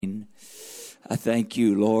I thank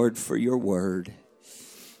you, Lord, for your word.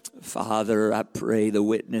 Father, I pray the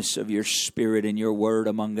witness of your Spirit and your word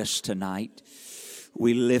among us tonight.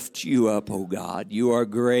 We lift you up, O God. You are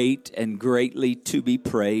great and greatly to be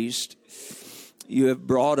praised. You have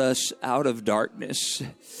brought us out of darkness.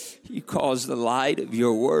 You cause the light of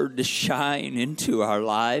your word to shine into our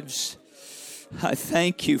lives. I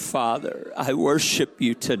thank you, Father. I worship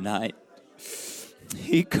you tonight.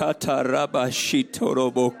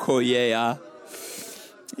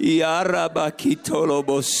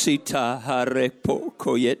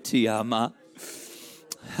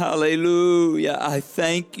 Hallelujah. I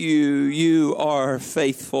thank you. You are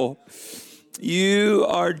faithful. You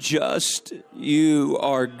are just. You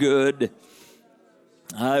are good.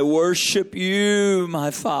 I worship you,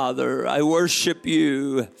 my Father. I worship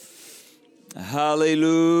you.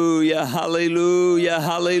 Hallelujah, hallelujah,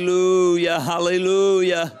 hallelujah,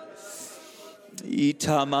 hallelujah.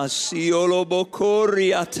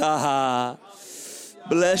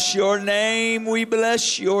 Bless your name. We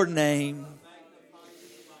bless your name.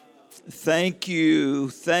 Thank you,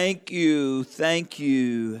 thank you, thank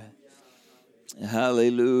you.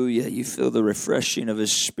 Hallelujah. You feel the refreshing of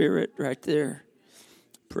His Spirit right there.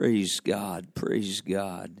 Praise God, praise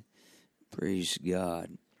God, praise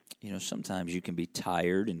God. You know, sometimes you can be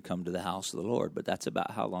tired and come to the house of the Lord, but that's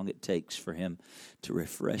about how long it takes for Him to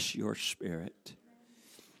refresh your spirit.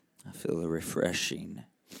 I feel the refreshing.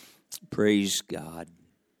 Praise God.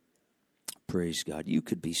 Praise God. You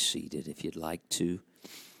could be seated if you'd like to.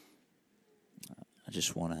 I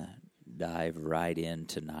just want to dive right in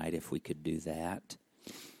tonight if we could do that.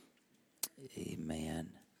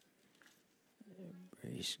 Amen.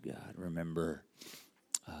 Praise God. Remember,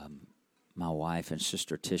 my wife and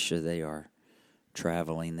Sister Tisha, they are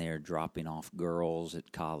traveling. They are dropping off girls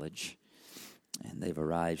at college. And they've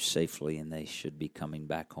arrived safely, and they should be coming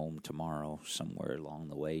back home tomorrow. Somewhere along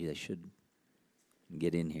the way, they should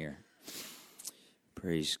get in here.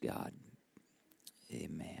 Praise God.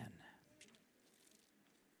 Amen.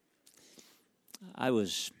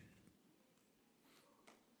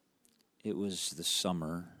 It was the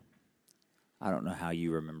summer. I don't know how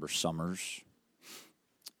you remember summers.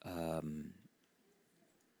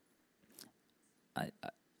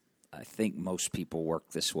 I think most people work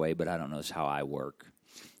this way, but I don't know how I work.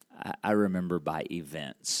 I remember by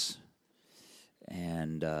events.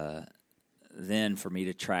 And then for me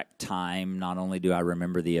to track time, not only do I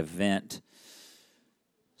remember the event,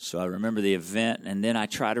 so I remember the event, and then I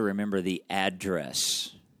try to remember the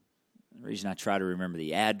address. The reason I try to remember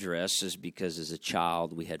the address is because as a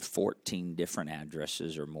child, we had 14 different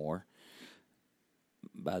addresses or more.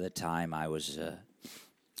 By the time I was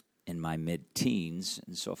in my mid-teens,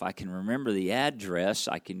 and so if I can remember the address,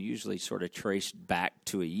 I can usually sort of trace back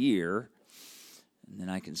to a year, and then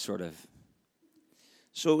I can sort of...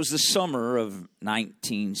 So it was the summer of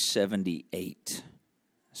 1978.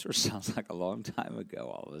 Sort of sounds like a long time ago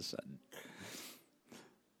all of a sudden.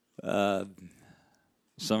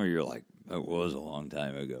 Some of you are like, it was a long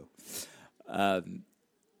time ago.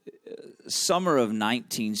 Summer of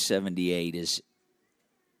 1978 is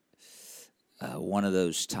one of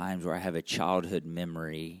those times where I have a childhood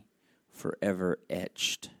memory forever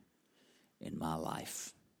etched in my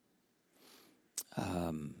life.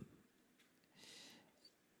 And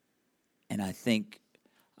I think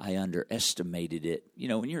I underestimated it. You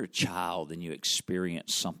know, when you're a child and you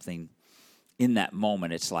experience something in that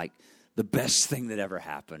moment, it's like the best thing that ever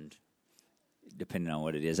happened, depending on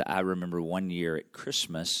what it is. I remember one year at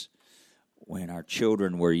Christmas when our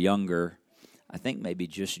children were younger. I think maybe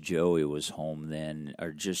just Joey was home then,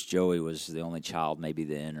 or just Joey was the only child maybe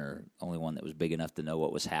then, or only one that was big enough to know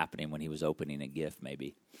what was happening when he was opening a gift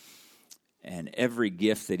maybe. And every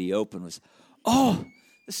gift that he opened was, oh,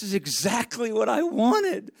 this is exactly what I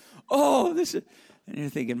wanted. Oh, this is, and you're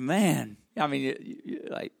thinking, man, I mean,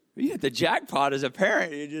 you hit the jackpot as a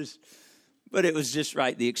parent. But it was just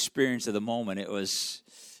right, the experience of the moment. It was,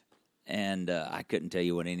 and I couldn't tell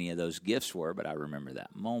you what any of those gifts were, but I remember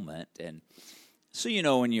that moment. And so, you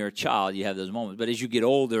know, when you're a child, you have those moments. But as you get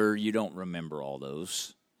older, you don't remember all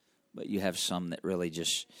those. But you have some that really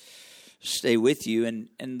just stay with you.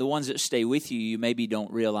 And the ones that stay with you, you maybe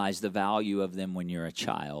don't realize the value of them when you're a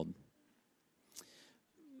child.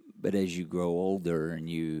 But as you grow older and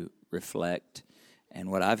you reflect,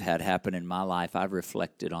 and what I've had happen in my life, I've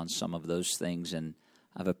reflected on some of those things and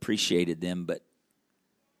I've appreciated them. But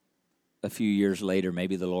a few years later,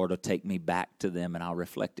 maybe the Lord will take me back to them and I'll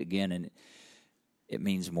reflect again. And it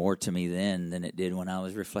means more to me then than it did when I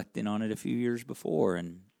was reflecting on it a few years before.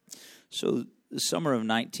 And so the summer of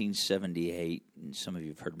 1978, and some of you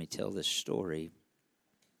have heard me tell this story,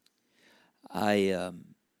 I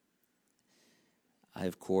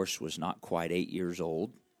of course, was not quite 8 years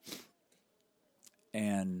old.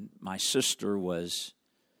 And my sister was,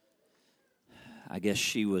 I guess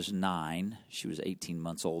she was 9. She was 18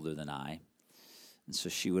 months older than I. And so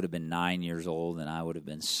she would have been 9 years old, and I would have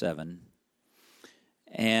been 7.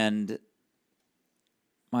 And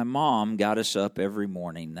my mom got us up every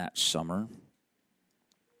morning that summer.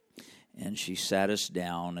 And she sat us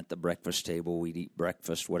down at the breakfast table. We'd eat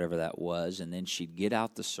breakfast, whatever that was. And then she'd get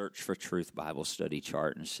out the Search for Truth Bible study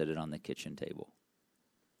chart and set it on the kitchen table.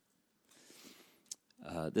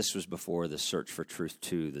 This was before the Search for Truth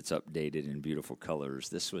 2 that's updated in beautiful colors.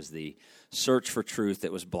 This was the Search for Truth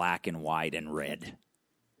that was black and white and red.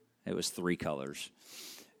 It was 3 colors.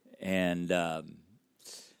 And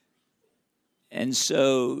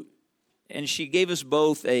she gave us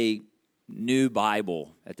both a new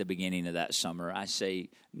Bible at the beginning of that summer. I say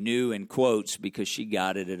new in quotes because she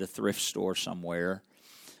got it at a thrift store somewhere.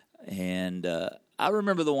 And I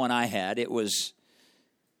remember the one I had. It was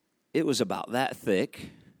about that thick.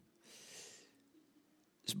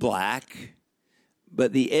 It's black,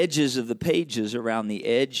 but the edges of the pages around the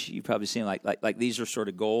edge, you've probably seen like these are sort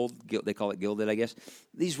of gold. They call it gilded, I guess.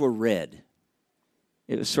 These were red.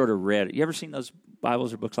 It was sort of red. You ever seen those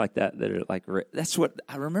Bibles or books like that are like red? That's what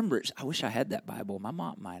I remember. I wish I had that Bible. My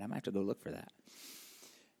mom might. I might have to go look for that.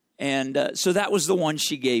 And so that was the one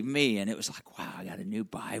she gave me, and it was like, wow, I got a new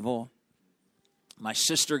Bible. My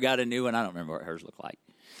sister got a new one. I don't remember what hers looked like.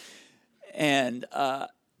 And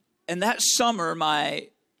that summer,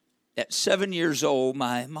 at 7 years old,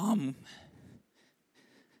 my mom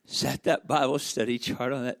sat that Bible study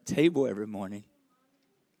chart on that table every morning.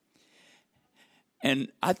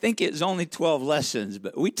 And I think it was only 12 lessons,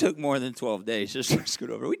 but we took more than 12 days just to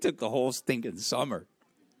scoot over. We took the whole stinking summer.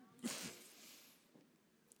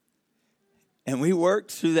 And we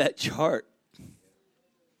worked through that chart.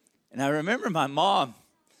 And I remember my mom,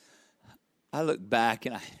 I look back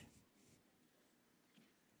and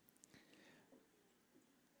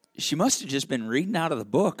she must have just been reading out of the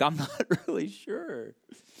book. I'm not really sure.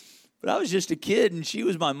 But I was just a kid, and she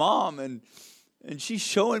was my mom, and she's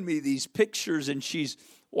showing me these pictures, and she's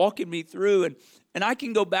walking me through. And I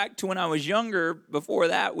can go back to when I was younger. Before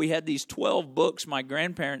that, we had these 12 books my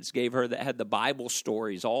grandparents gave her that had the Bible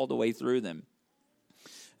stories all the way through them.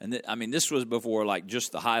 And this was before like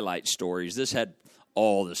just the highlight stories. This had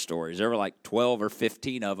all the stories. There were like 12 or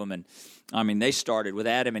 15 of them. And they started with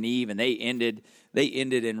Adam and Eve, and they ended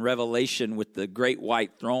in Revelation with the great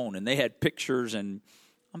white throne. And they had pictures, and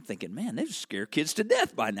I'm thinking, man, they'd scare kids to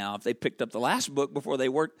death by now if they picked up the last book before they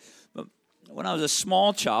worked. But when I was a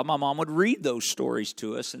small child, my mom would read those stories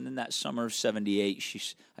to us. And then that summer of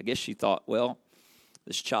 78, I guess she thought, well,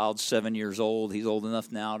 this child's 7 years old. He's old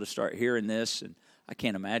enough now to start hearing this. And I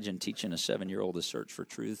can't imagine teaching a 7-year-old to search for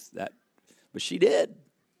truth. But she did.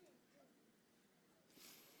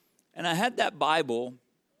 And I had that Bible.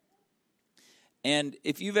 And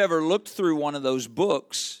if you've ever looked through one of those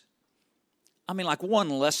books, like one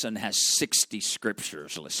lesson has 60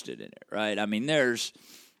 scriptures listed in it, right?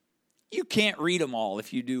 You can't read them all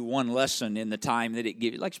if you do one lesson in the time that it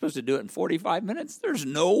gives you. Like you're supposed to do it in 45 minutes. There's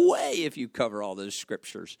no way if you cover all those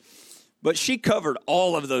scriptures. But she covered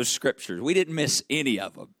all of those scriptures. We didn't miss any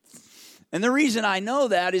of them. And the reason I know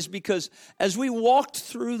that is because as we walked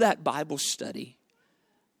through that Bible study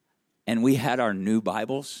and we had our new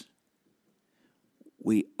Bibles,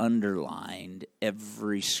 we underlined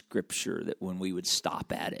every scripture that when we would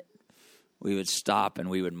stop at it, we would stop and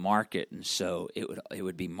we would mark it. And so it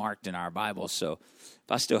would be marked in our Bible. So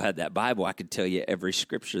if I still had that Bible, I could tell you every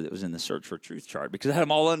scripture that was in the Search for Truth chart because I had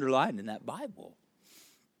them all underlined in that Bible.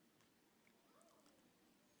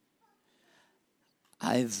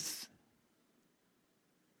 I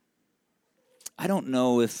don't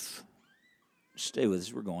know if, stay with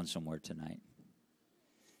us, we're going somewhere tonight.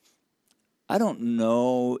 I don't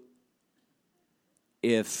know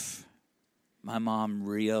if my mom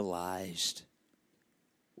realized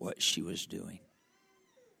what she was doing.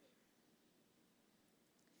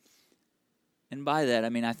 And by that,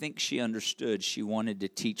 I think she understood. She wanted to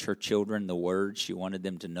teach her children the Word. She wanted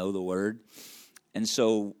them to know the Word. And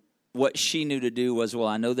so what she knew to do was, well,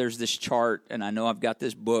 I know there's this chart, and I know I've got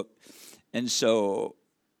this book. And so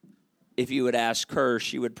if you would ask her,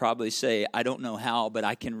 she would probably say, I don't know how, but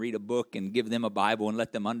I can read a book and give them a Bible and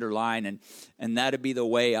let them underline, and that'd be the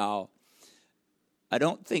way I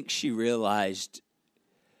don't think she realized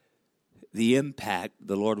the impact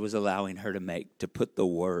the Lord was allowing her to make, to put the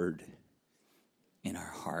Word in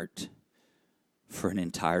her heart for an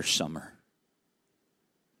entire summer.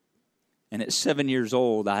 And at 7 years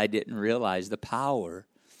old, I didn't realize the power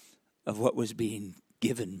of what was being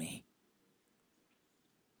given me.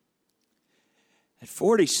 At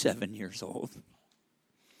 47 years old,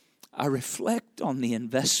 I reflect on the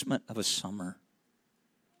investment of a summer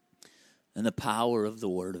and the power of the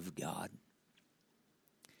Word of God.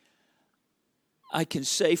 I can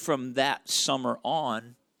say from that summer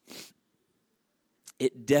on,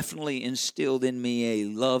 it definitely instilled in me a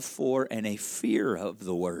love for and a fear of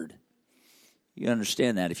the Word. You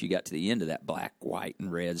understand that if you got to the end of that black, white,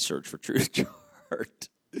 and red search for truth chart.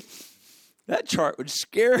 That chart would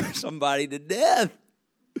scare somebody to death.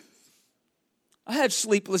 I had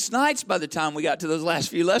sleepless nights by the time we got to those last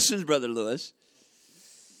few lessons, Brother Lewis.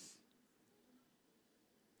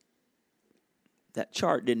 That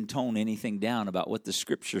chart didn't tone anything down about what the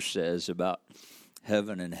Scripture says about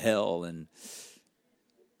heaven and hell. And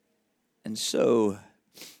so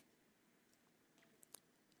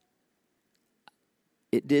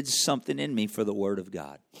it did something in me for the Word of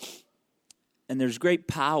God. And there's great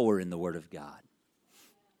power in the Word of God.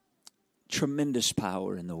 Tremendous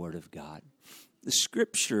power in the Word of God. The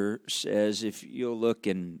Scripture says, if you'll look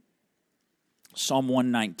in Psalm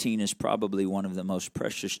 119 is probably one of the most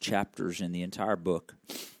precious chapters in the entire book.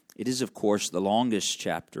 It is, of course, the longest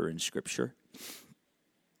chapter in Scripture.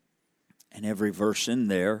 And every verse in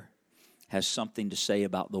there has something to say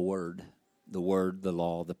about the Word, the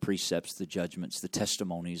law, the precepts, the judgments, the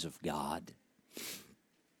testimonies of God.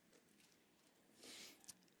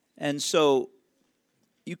 And so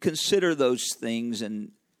you consider those things,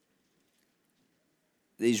 and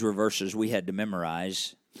these were verses we had to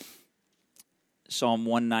memorize. Psalm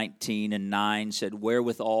 119 and 9 said,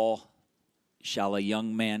 "Wherewithal shall a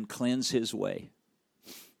young man cleanse his way?"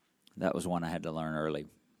 That was one I had to learn early,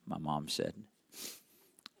 my mom said.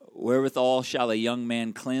 "Wherewithal shall a young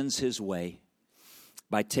man cleanse his way?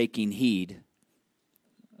 By taking heed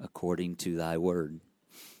according to thy word."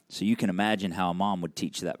 So you can imagine how a mom would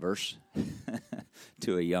teach that verse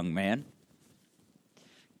to a young man.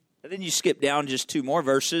 And then you skip down just two more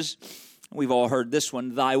verses. We've all heard this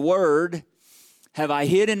one. "Thy word have I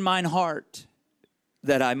hid in mine heart,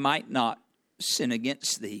 that I might not sin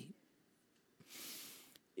against thee."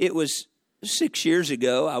 It was 6 years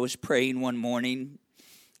ago. I was praying one morning,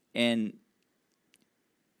 and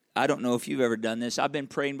I don't know if you've ever done this. I've been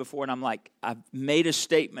praying before, and I've made a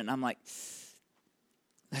statement. I'm like,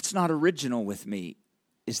 that's not original with me.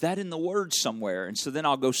 Is that in the Word somewhere? And so then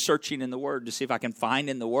I'll go searching in the Word to see if I can find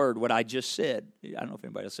in the Word what I just said. I don't know if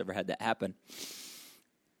anybody else ever had that happen.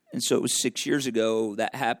 And so it was 6 years ago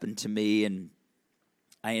that happened to me, and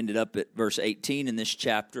I ended up at verse 18 in this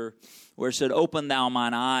chapter where it said, "Open thou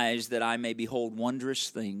mine eyes that I may behold wondrous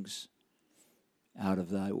things out of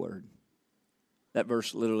thy word." That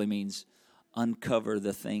verse literally means uncover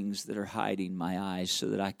the things that are hiding my eyes so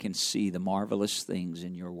that I can see the marvelous things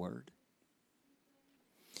in your word.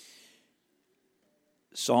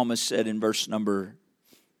 Psalmist said in verse number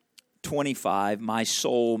 25, "My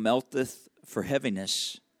soul melteth for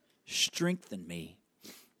heaviness. Strengthen me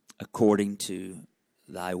according to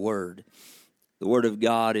thy word." The word of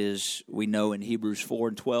God is, we know in Hebrews 4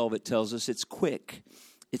 and 12, it tells us it's quick,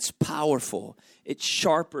 it's powerful, it's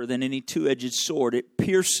sharper than any two-edged sword. It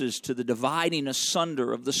pierces to the dividing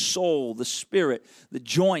asunder of the soul, the spirit, the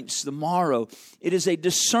joints, the marrow. It is a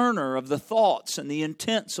discerner of the thoughts and the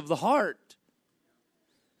intents of the heart.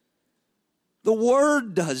 The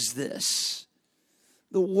Word does this.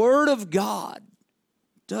 The Word of God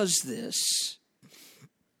does this.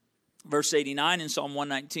 Verse 89 in Psalm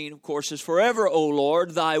 119, of course, is, "Forever, O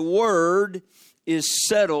Lord, thy word is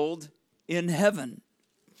settled in heaven."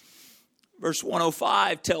 Verse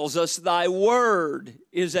 105 tells us, "Thy word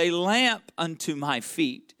is a lamp unto my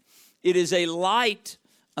feet. It is a light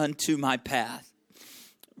unto my path."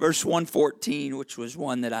 Verse 114, which was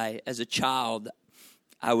one that I, as a child,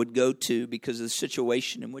 I would go to because of the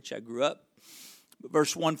situation in which I grew up.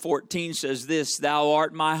 Verse 114 says this, "Thou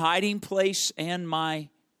art my hiding place and my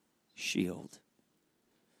shield.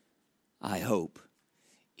 I hope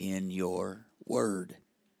in your word."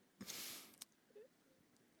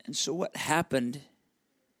 And so what happened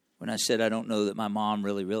when I said I don't know that my mom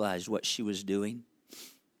really realized what she was doing?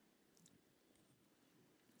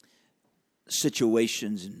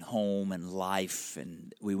 Situations in home and life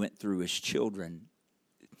and we went through as children.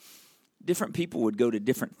 Different people would go to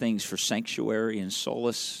different things for sanctuary and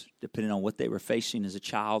solace, depending on what they were facing as a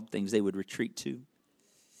child, things they would retreat to.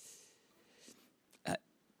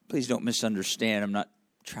 Please don't misunderstand. I'm not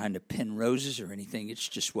trying to pin roses or anything. It's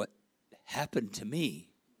just what happened to me.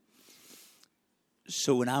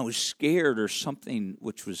 So when I was scared or something,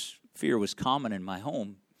 which was fear was common in my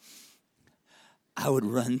home, I would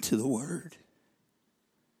run to the Word.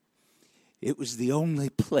 It was the only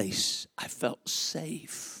place I felt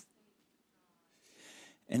safe.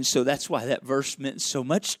 And so that's why that verse meant so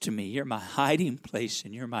much to me. You're my hiding place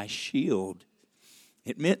and you're my shield.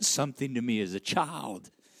 It meant something to me as a child.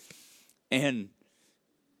 And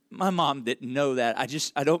my mom didn't know that.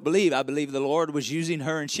 I don't believe. I believe the Lord was using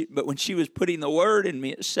her. But when she was putting the word in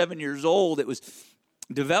me at 7 years old, it was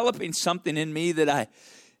developing something in me that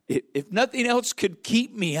if nothing else could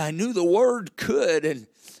keep me, I knew the word could. And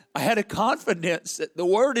I had a confidence that the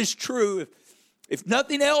word is true. If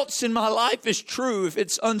nothing else in my life is true, if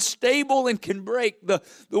it's unstable and can break, the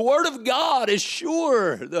word of God is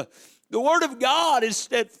sure. The word of God is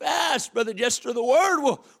steadfast, Brother Jester. The word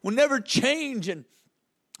will never change. And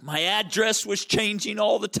my address was changing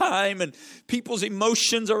all the time, and people's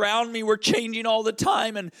emotions around me were changing all the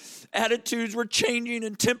time, and attitudes were changing,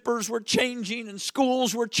 and tempers were changing, and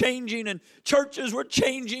schools were changing, and churches were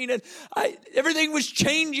changing, and everything was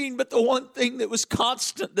changing. But the one thing that was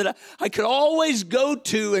constant that I could always go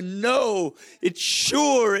to and know it's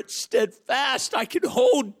sure, it's steadfast, I can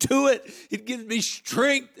hold to it, it gives me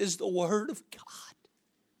strength, is the word of God.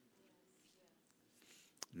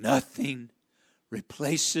 Nothing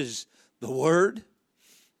replaces the word.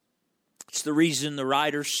 It's the reason the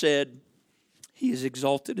writer said he has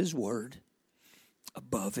exalted his word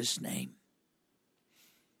above his name.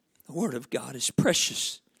 The word of God is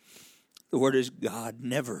precious. The word of God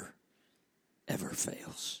never, ever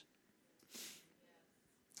fails.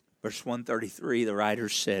 Verse 133, the writer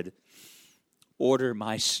said, order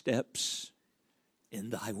my steps in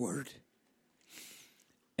thy word,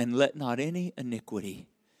 and let not any iniquity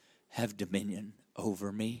have dominion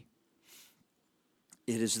over me.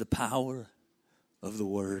 It is the power of the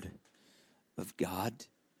word of God.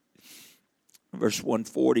 Verse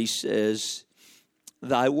 140 says,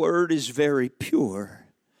 thy word is very pure,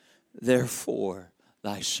 therefore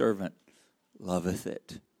thy servant loveth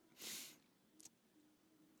it.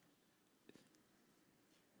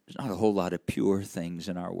 There's not a whole lot of pure things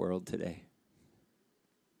in our world today.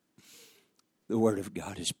 The word of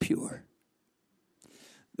God is pure.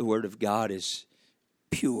 The word of God is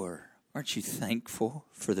pure. Aren't you thankful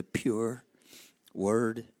for the pure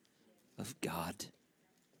word of God?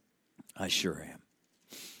 I sure am.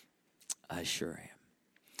 I sure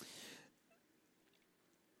am.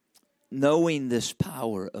 Knowing this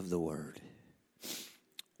power of the word,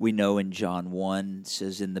 we know in John 1, it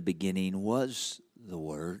says, in the beginning was the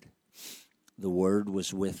word. The word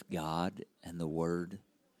was with God, and the word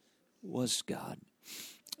was God.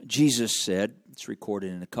 Jesus said, it's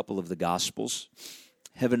recorded in a couple of the Gospels,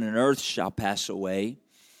 heaven and earth shall pass away,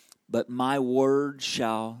 but my word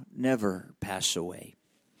shall never pass away.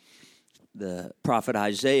 The prophet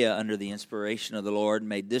Isaiah, under the inspiration of the Lord,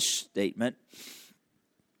 made this statement.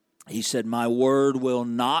 He said, my word will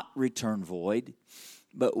not return void,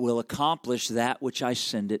 but will accomplish that which I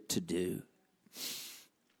send it to do.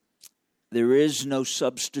 There is no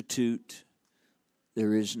substitute.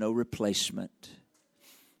 There is no replacement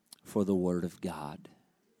for the word of God.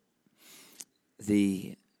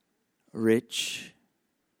 The rich,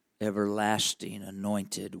 everlasting,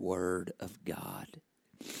 anointed word of God.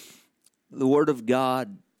 The word of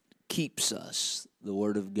God keeps us. The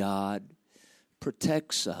word of God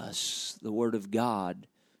protects us. The word of God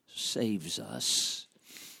saves us.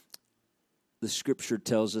 The scripture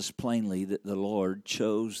tells us plainly that the Lord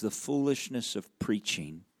chose the foolishness of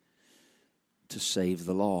preaching to save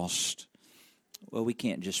the lost. Well, we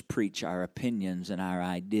can't just preach our opinions and our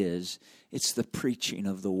ideas. It's the preaching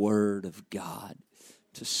of the word of God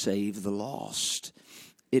to save the lost.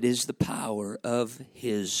 It is the power of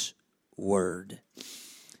his word.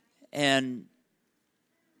 And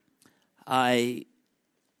I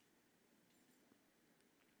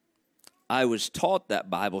was taught that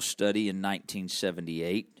Bible study in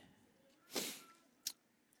 1978.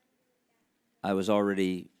 I was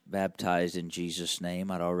already baptized in Jesus'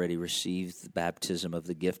 name. I'd already received the baptism of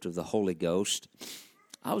the gift of the Holy Ghost.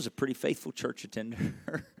 I was a pretty faithful church attender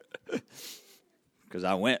because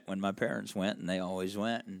I went when my parents went, and they always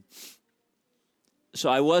went. And so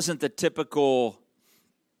I wasn't the typical,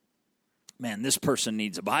 man, this person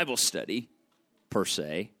needs a Bible study, per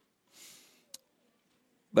se.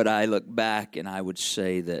 But I look back and I would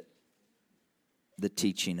say that the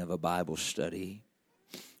teaching of a Bible study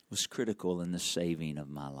was critical in the saving of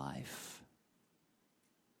my life.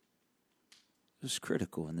 It was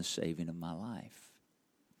critical in the saving of my life.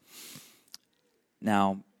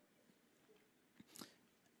 Now,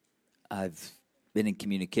 I've been in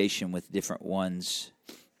communication with different ones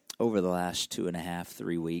over the last 2.5,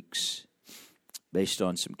 3 weeks, based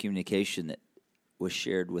on some communication that was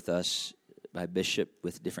shared with us by bishop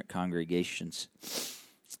with different congregations.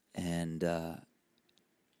 And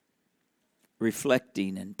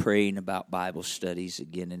reflecting and praying about Bible studies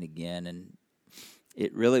again and again. And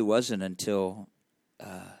it really wasn't until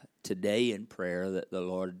today in prayer that the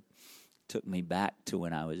Lord took me back to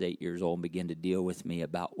when I was 8 years old and began to deal with me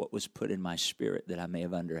about what was put in my spirit that I may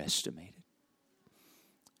have underestimated.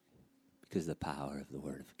 Because of the power of the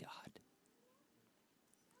Word of God.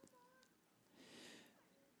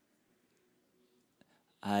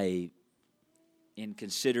 In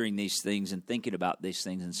considering these things and thinking about these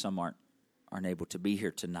things, and some aren't able to be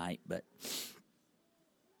here tonight, but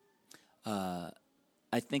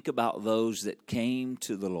I think about those that came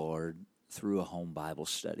to the Lord through a home Bible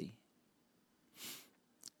study.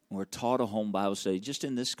 We're taught a home Bible study just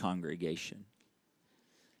in this congregation.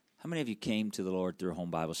 How many of you came to the Lord through a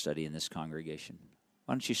home Bible study in this congregation?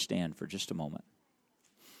 Why don't you stand for just a moment?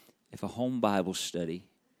 If a home Bible study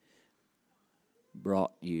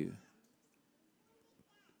brought you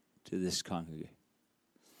to this congregation,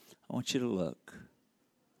 I want you to look.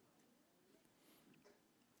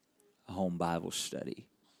 A home Bible study.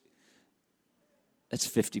 That's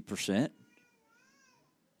 50%.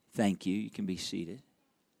 Thank you. You can be seated.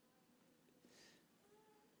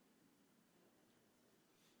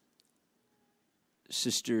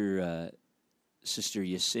 Sister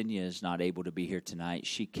Yesenia is not able to be here tonight.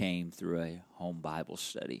 She came through a home Bible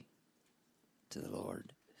study to the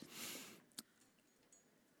Lord.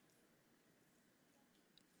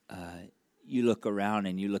 You look around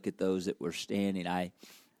and you look at those that were standing. I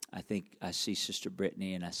think I see Sister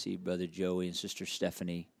Brittany and I see Brother Joey and Sister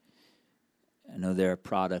Stephanie. I know they're a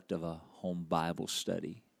product of a home Bible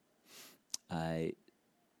study. I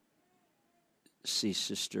see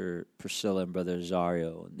Sister Priscilla and Brother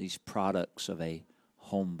Azario, and these products of a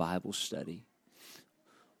home Bible study.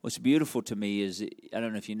 What's beautiful to me is, I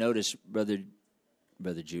don't know if you notice, Brother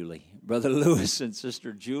Lewis and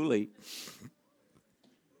Sister Julie.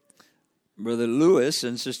 Brother Lewis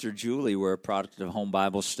and Sister Julie were a product of home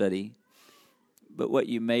Bible study. But what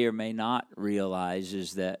you may or may not realize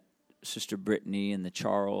is that Sister Brittany and the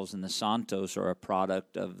Charles and the Santos are a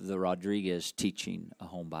product of the Rodriguez teaching a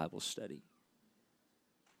home Bible study.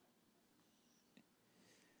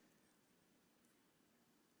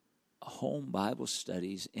 Home Bible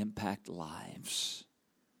studies impact lives.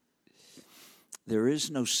 There is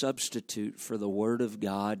no substitute for the Word of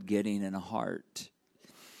God getting in a heart.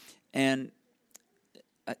 And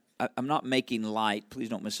I'm not making light, please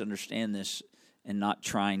don't misunderstand this, and not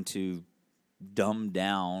trying to dumb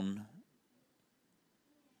down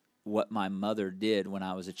what my mother did when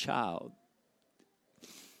I was a child.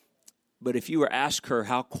 But if you were to ask her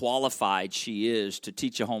how qualified she is to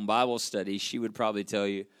teach a home Bible study, she would probably tell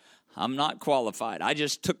you, I'm not qualified. I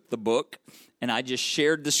just took the book and I just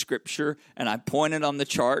shared the scripture and I pointed on the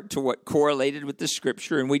chart to what correlated with the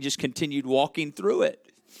scripture and we just continued walking through it.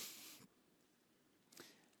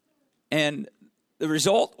 And the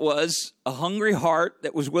result was a hungry heart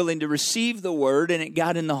that was willing to receive the word, and it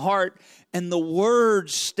got in the heart, and the word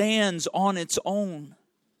stands on its own.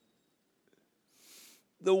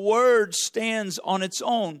 The word stands on its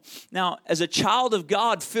own. Now, as a child of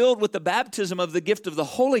God filled with the baptism of the gift of the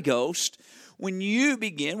Holy Ghost, when you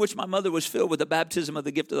begin, which my mother was filled with the baptism of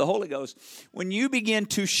the gift of the Holy Ghost, when you begin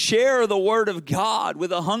to share the word of God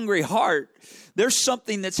with a hungry heart, there's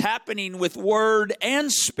something that's happening with word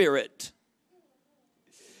and spirit.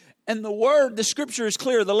 And the word, the scripture is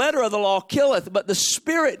clear. The letter of the law killeth, but the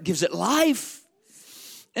spirit gives it life.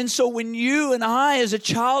 And so when you and I, as a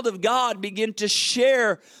child of God, begin to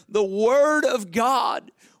share the word of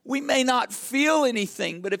God, we may not feel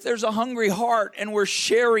anything, but if there's a hungry heart and we're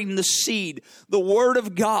sharing the seed, the word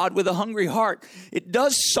of God with a hungry heart, it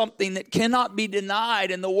does something that cannot be denied,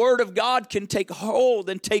 and the word of God can take hold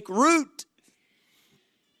and take root.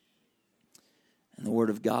 And the word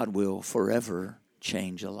of God will forever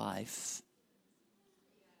change a life.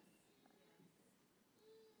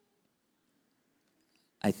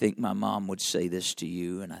 I think my mom would say this to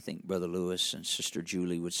you, and I think Brother Lewis and Sister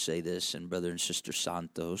Julie would say this, and Brother and Sister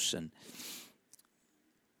Santos. And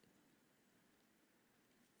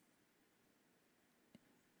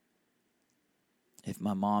if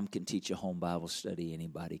my mom can teach a home Bible study,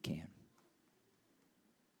 anybody can.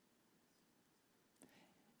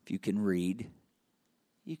 If you can read,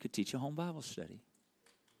 you could teach a home Bible study.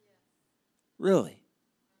 Really?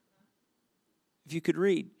 If you could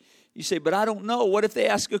read. You say, but I don't know. What if they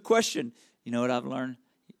ask a question? You know what I've learned?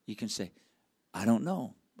 You can say, I don't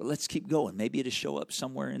know, but let's keep going. Maybe it'll show up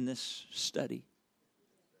somewhere in this study.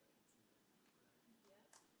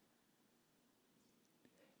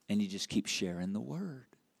 And you just keep sharing the word.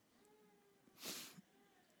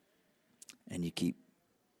 And you keep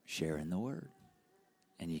sharing the word.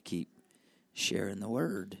 And you keep sharing the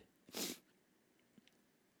word.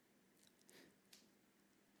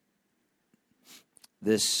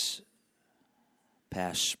 This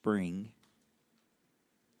past spring,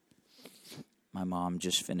 my mom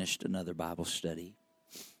just finished another Bible study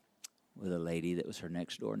with a lady that was her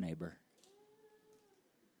next door neighbor.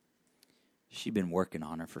 She'd been working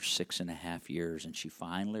on her for 6.5 years, and she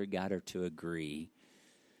finally got her to agree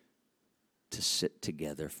to sit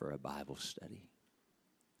together for a Bible study.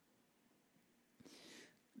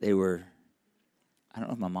 They were, I don't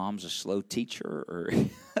know if my mom's a slow teacher or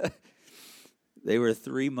they were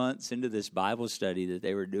 3 months into this Bible study that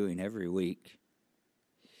they were doing every week.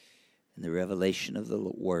 And the revelation of the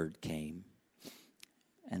word came.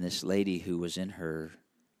 And this lady who was in her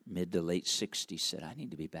mid to late 60s said, I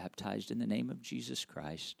need to be baptized in the name of Jesus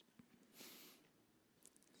Christ.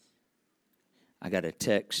 I got a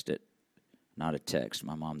text, not a text.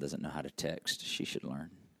 My mom doesn't know how to text. She should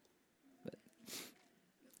learn. But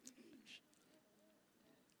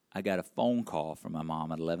I got a phone call from my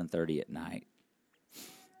mom at 11:30 at night.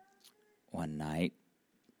 One night,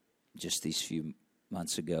 just these few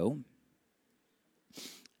months ago.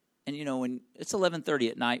 And you know, when it's 11:30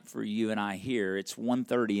 at night for you and I here, it's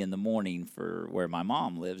 1:30 in the morning for where my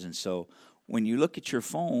mom lives. And so when you look at your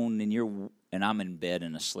phone and I'm in bed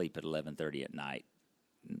and asleep at 11:30 at night,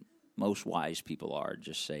 most wise people are,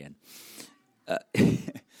 just saying.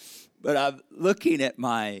 But I'm looking at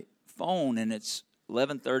my phone and it's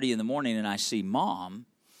 11:30 in the morning and I see Mom.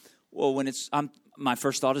 Well, when my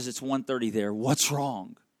first thought is it's 1:30 there. What's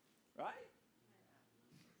wrong? Right?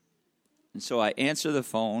 And so I answer the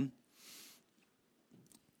phone.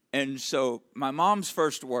 And so my mom's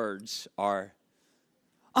first words are,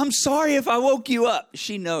 I'm sorry if I woke you up.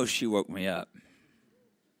 She knows she woke me up.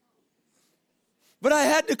 But I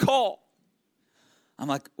had to call. I'm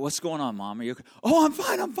like, what's going on, Mom? Are you okay? Oh, I'm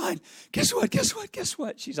fine. Guess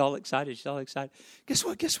what? She's all excited. Guess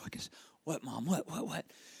what, Mom? What?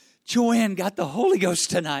 Joanne got the Holy Ghost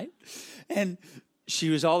tonight. And she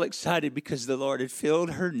was all excited because the Lord had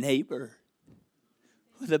filled her neighbor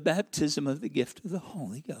with the baptism of the gift of the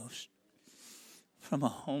Holy Ghost from a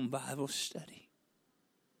home Bible study.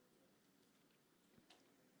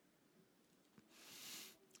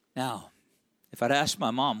 Now, if I'd asked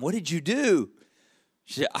my mom, what did you do?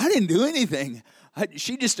 She said, I didn't do anything.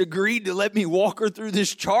 She just agreed to let me walk her through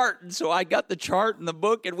this chart. And so I got the chart and the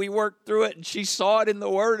book and we worked through it and she saw it in the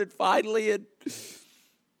Word and finally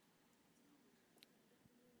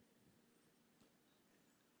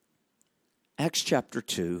Acts chapter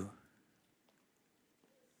 2.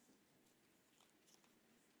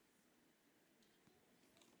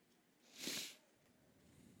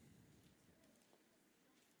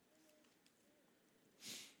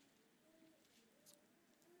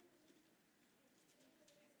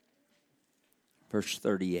 Verse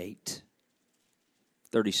 37.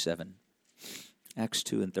 Acts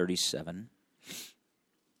 2 and 37.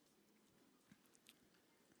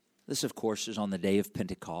 This, of course, is on the day of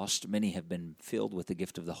Pentecost. Many have been filled with the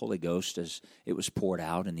gift of the Holy Ghost as it was poured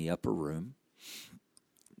out in the upper room.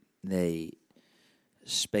 They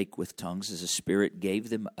spake with tongues as the Spirit gave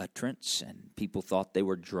them utterance, and people thought they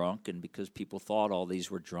were drunk. And because people thought all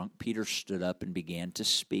these were drunk, Peter stood up and began to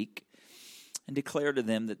speak and declare to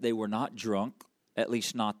them that they were not drunk, at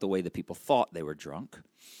least not the way the people thought they were drunk.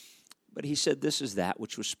 But he said, this is that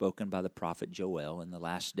which was spoken by the prophet Joel. In the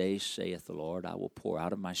last days, saith the Lord, I will pour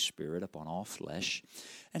out of my Spirit upon all flesh.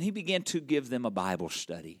 And he began to give them a Bible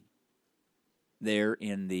study there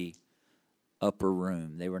in the upper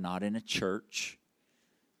room. They were not in a church.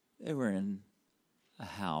 They were in a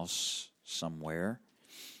house somewhere.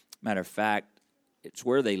 Matter of fact, it's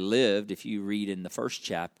where they lived. If you read in the first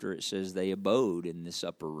chapter, it says they abode in this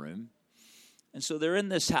upper room. And so they're in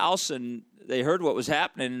this house, and they heard what was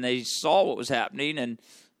happening, and they saw what was happening, and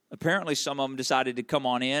apparently some of them decided to come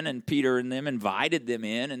on in, and Peter and them invited them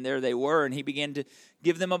in, and there they were, and he began to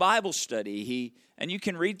give them a Bible study. And you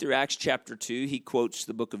can read through Acts chapter 2. He quotes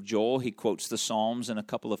the book of Joel. He quotes the Psalms in a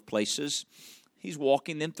couple of places. He's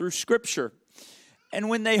walking them through Scripture. And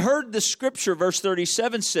when they heard the Scripture, verse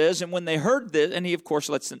 37 says, and when they heard this, and he, of course,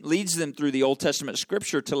 leads them through the Old Testament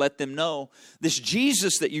Scripture to let them know this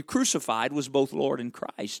Jesus that you crucified was both Lord and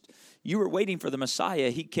Christ. You were waiting for the Messiah.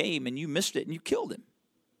 He came, and you missed it, and you killed him.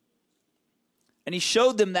 And he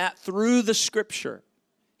showed them that through the Scripture.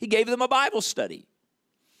 He gave them a Bible study.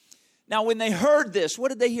 Now, when they heard this,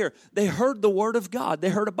 what did they hear? They heard the Word of God. They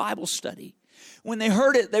heard a Bible study. When they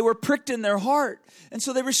heard it, they were pricked in their heart. And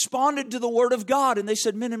so they responded to the Word of God. And they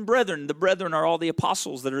said, men and brethren. The brethren are all the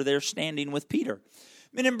apostles that are there standing with Peter.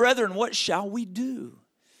 Men and brethren, what shall we do?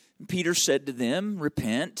 And Peter said to them,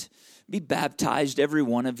 repent, be baptized every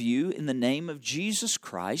one of you in the name of Jesus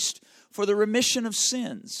Christ for the remission of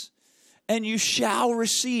sins, and you shall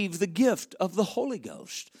receive the gift of the Holy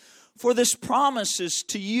Ghost. For this promise is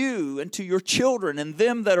to you and to your children and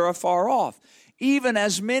them that are afar off, even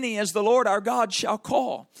as many as the Lord our God shall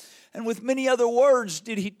call. And with many other words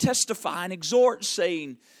did he testify and exhort,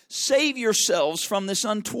 saying, save yourselves from this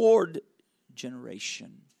untoward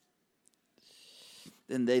generation.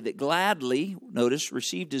 Then they that gladly, notice,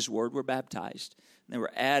 received his word were baptized. And they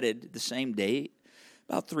were added the same day,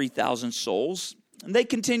 about 3,000 souls. And they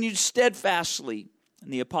continued steadfastly in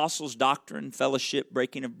the apostles' doctrine, fellowship,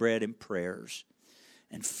 breaking of bread, and prayers.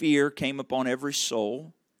 And fear came upon every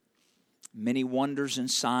soul. Many wonders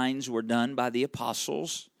and signs were done by the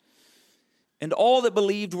apostles. And all that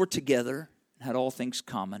believed were together, and had all things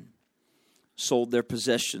common, sold their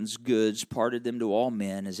possessions, goods, parted them to all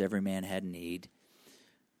men as every man had need.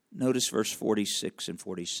 Notice verse 46 and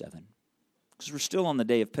 47. Because we're still on the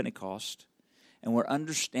day of Pentecost, and we're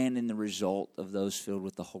understanding the result of those filled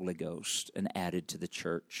with the Holy Ghost and added to the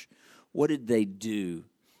church. What did they do?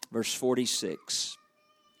 Verse 46.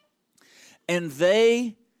 And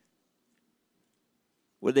they,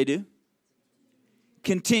 what did they do?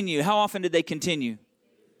 Continue. How often did they continue?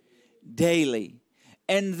 Daily.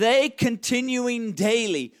 And they continuing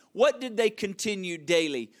daily. What did they continue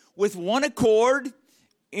daily? With one accord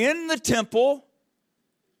in the temple.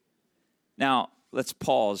 Now, let's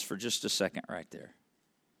pause for just a second right there.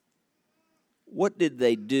 What did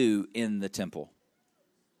they do in the temple?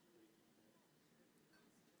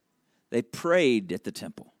 They prayed at the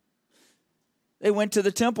temple. They went to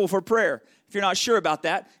the temple for prayer. If you're not sure about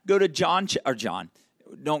that, go to John.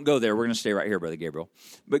 Don't go there. We're going to stay right here, Brother Gabriel.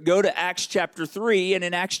 But go to Acts chapter 3. And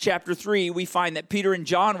in Acts chapter 3, we find that Peter and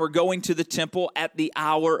John were going to the temple at the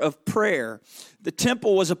hour of prayer. The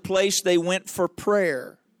temple was a place they went for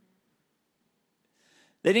prayer.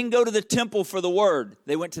 They didn't go to the temple for the word.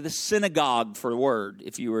 They went to the synagogue for the word,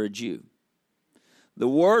 if you were a Jew. The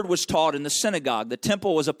word was taught in the synagogue. The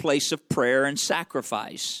temple was a place of prayer and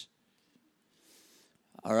sacrifice.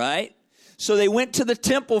 All right? So they went to the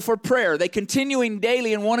temple for prayer. They continuing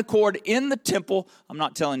daily in one accord in the temple. I'm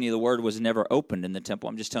not telling you the word was never opened in the temple.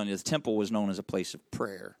 I'm just telling you the temple was known as a place of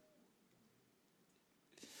prayer.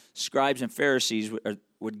 Scribes and Pharisees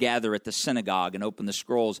would gather at the synagogue and open the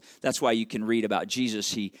scrolls. That's why you can read about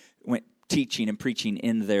Jesus. He went teaching and preaching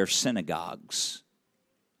in their synagogues.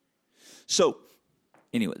 So,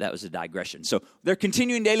 anyway, that was a digression. So they're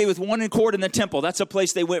continuing daily with one accord in the temple. That's a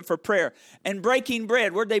place they went for prayer. And breaking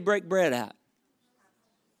bread. Where'd they break bread at?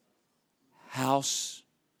 House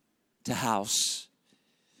to house.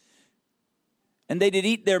 And they did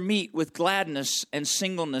eat their meat with gladness and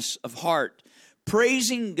singleness of heart,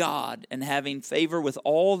 praising God and having favor with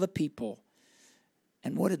all the people.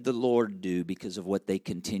 And what did the Lord do because of what they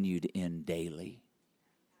continued in daily?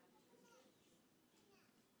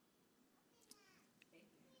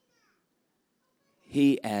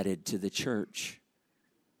 He added to the church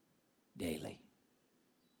daily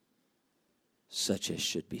such as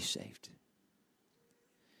should be saved.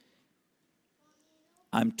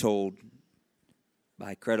 I'm told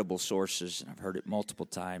by credible sources, and I've heard it multiple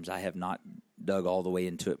times, I have not dug all the way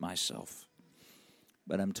into it myself,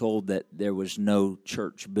 but I'm told that there was no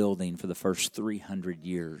church building for the first 300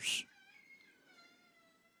 years.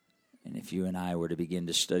 And if you and I were to begin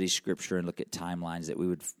to study Scripture and look at timelines, that we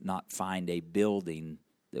would not find a building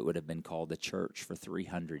that would have been called the church for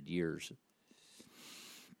 300 years.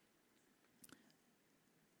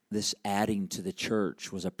 This adding to the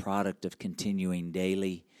church was a product of continuing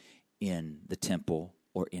daily in the temple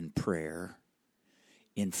or in prayer,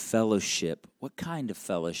 in fellowship. What kind of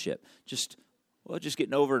fellowship? Just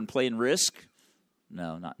getting over and playing Risk?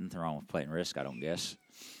 No, nothing wrong with playing Risk, I don't guess.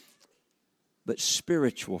 But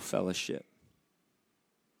spiritual fellowship.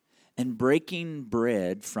 And breaking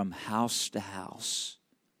bread from house to house.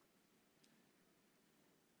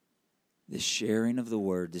 This sharing of the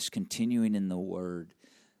word, this continuing in the word,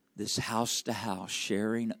 this house to house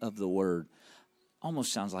sharing of the word,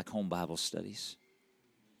 almost sounds like home Bible studies.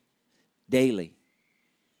 Daily.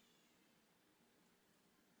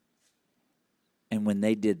 And when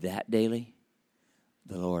they did that daily,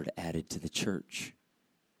 the Lord added to the church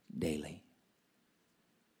daily.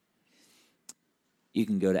 You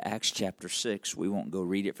can go to Acts chapter 6. We won't go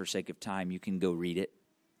read it for sake of time. You can go read it.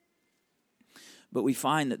 But we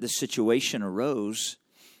find that the situation arose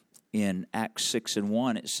in Acts 6 and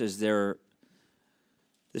 1. It says the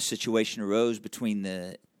situation arose between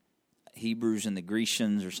the Hebrews and the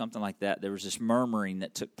Grecians or something like that, there was this murmuring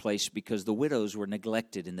that took place because the widows were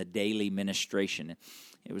neglected in the daily ministration.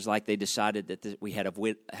 It was like they decided that we had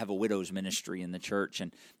have a widows ministry in the church,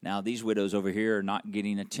 and now these widows over here are not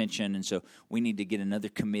getting attention, and so we need to get another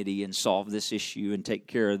committee and solve this issue and take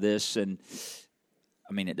care of this. And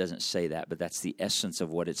I mean, it doesn't say that, but that's the essence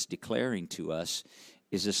of what it's declaring to us,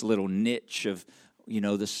 is this little niche of,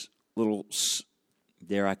 this little,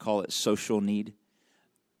 dare I call it, social need.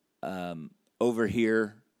 Over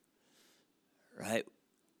here, right?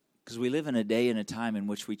 Because we live in a day and a time in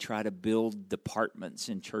which we try to build departments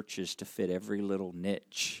in churches to fit every little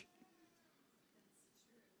niche.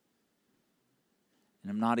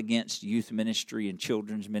 And I'm not against youth ministry and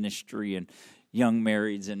children's ministry and young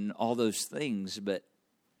marrieds and all those things, but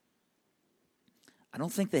I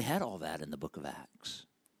don't think they had all that in the book of Acts.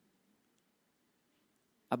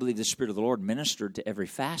 I believe the Spirit of the Lord ministered to every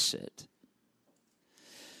facet.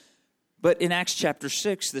 But in Acts chapter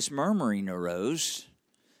 6, this murmuring arose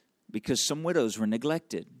because some widows were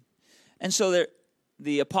neglected. And so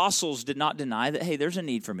the apostles did not deny that, hey, there's a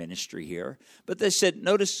need for ministry here. But they said,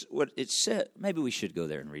 notice what it said. Maybe we should go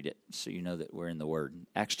there and read it so you know that we're in the Word.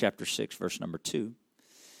 Acts chapter 6, verse number 2.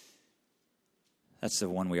 That's the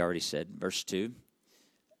one we already said, verse 2.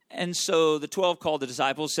 And so the 12 called the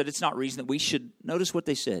disciples, said, it's not reason that we should, notice what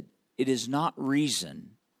they said. It is not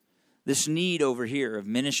reason. This need over here of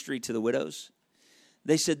ministry to the widows,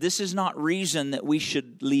 they said, this is not reason that we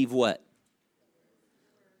should leave what?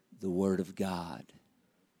 The Word of God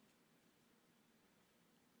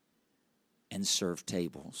and serve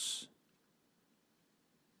tables.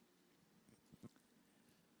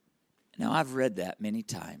 Now, I've read that many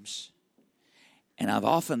times, and I've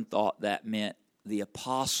often thought that meant the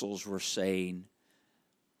apostles were saying,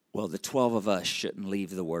 well, the 12 of us shouldn't leave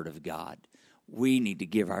the Word of God. We need to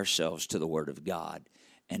give ourselves to the Word of God,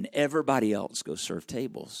 and everybody else go serve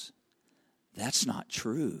tables. That's not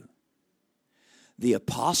true. The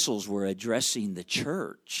apostles were addressing the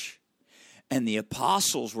church, and the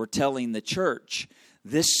apostles were telling the church,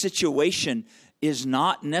 this situation is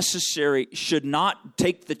not necessary, should not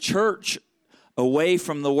take the church away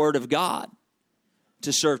from the Word of God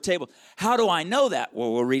to serve tables. How do I know that?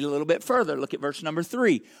 Well, we'll read a little bit further. Look at verse number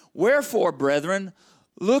 3. Wherefore, brethren,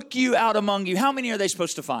 look you out among you. How many are they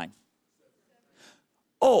supposed to find?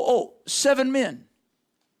 7 men.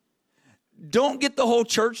 Don't get the whole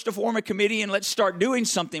church to form a committee and let's start doing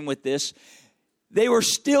something with this. They were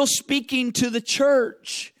still speaking to the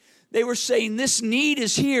church. They were saying this need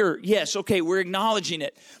is here. Yes, okay, we're acknowledging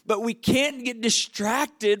it. But we can't get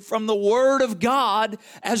distracted from the Word of God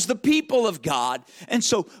as the people of God. And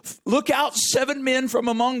so look out 7 men from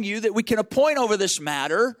among you that we can appoint over this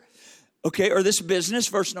matter. Okay, or this business,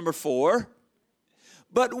 verse number 4.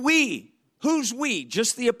 But we, who's we?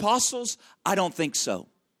 Just the apostles? I don't think so.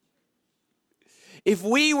 If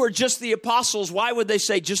we were just the apostles, why would they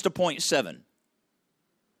say just appoint 7?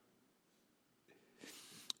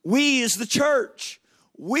 We as the church,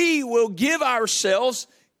 we will give ourselves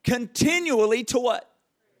continually to what?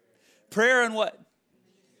 Prayer and what?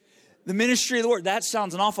 The ministry of the Word. That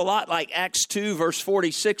sounds an awful lot like Acts 2, verse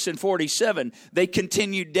 46 and 47. They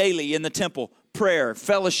continued daily in the temple, prayer,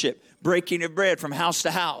 fellowship, breaking of bread from house to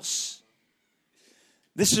house.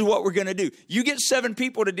 This is what we're going to do. You get 7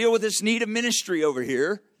 people to deal with this need of ministry over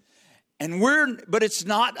here, but it's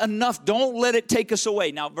not enough. Don't let it take us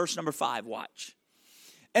away. Now, verse number 5, watch.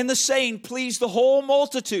 And the saying pleased the whole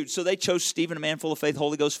multitude. So they chose Stephen, a man full of faith,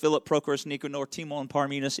 Holy Ghost, Philip, Prochorus, Nicanor, Timon,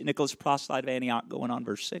 Parmenas, Nicholas, proselyte of Antioch, going on,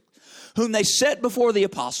 verse 6. Whom they set before the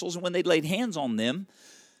apostles, and when they laid hands on them,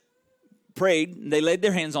 prayed, and they laid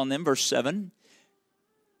their hands on them, verse 7.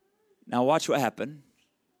 Now watch what happened.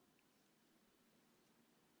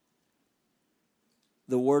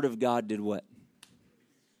 The Word of God did what?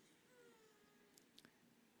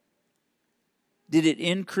 Did it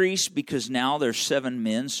increase because now there's 7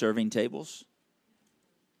 men serving tables?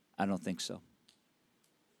 I don't think so.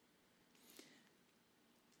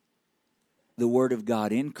 The Word of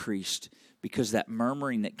God increased because that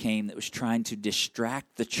murmuring that came that was trying to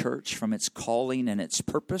distract the church from its calling and its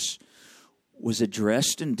purpose was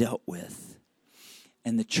addressed and dealt with.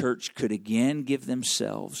 And the church could again give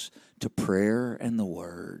themselves to prayer and the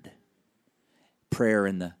Word. Prayer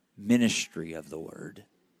and the ministry of the Word.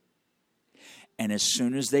 And as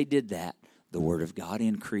soon as they did that, the Word of God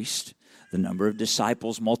increased. The number of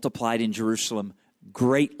disciples multiplied in Jerusalem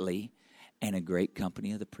greatly, and a great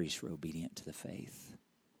company of the priests were obedient to the faith.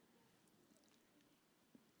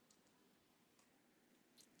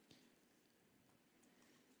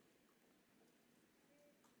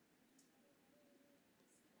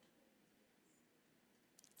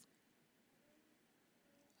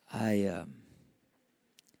 I've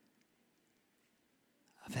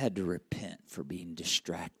had to repent for being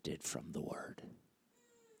distracted from the Word.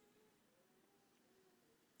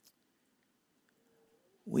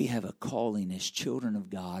 We have a calling as children of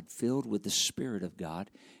God, filled with the Spirit of God.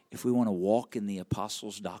 If we want to walk in the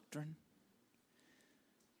apostles' doctrine,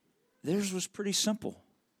 theirs was pretty simple.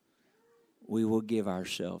 We will give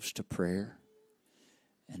ourselves to prayer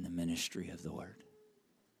and the ministry of the Word.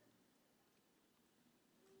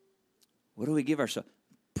 What do we give ourselves?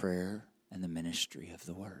 Prayer and the ministry of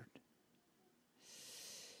the Word.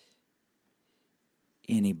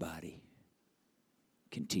 Anybody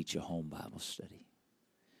can teach a home Bible study.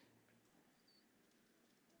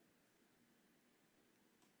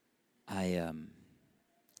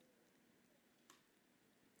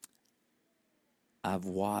 I've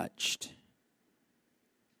watched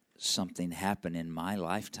something happen in my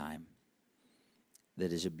lifetime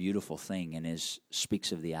that is a beautiful thing and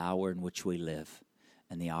speaks of the hour in which we live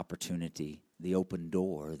and the opportunity, the open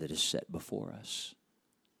door that is set before us.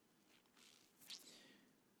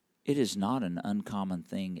 It is not an uncommon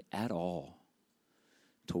thing at all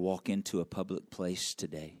to walk into a public place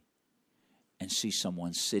today and see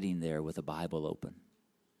someone sitting there with a Bible open.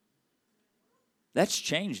 That's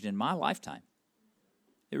changed in my lifetime.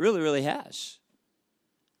 It really, really has.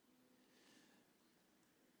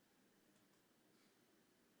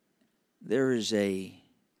 There is a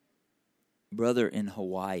brother in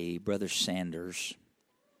Hawaii, Brother Sanders.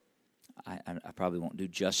 I probably won't do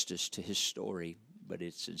justice to his story, but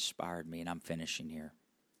it's inspired me, and I'm finishing here.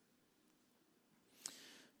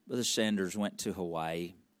 Brother Sanders went to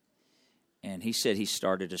Hawaii, and he said he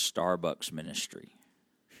started a Starbucks ministry.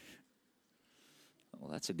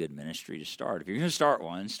 Well, that's a good ministry to start. If you're going to start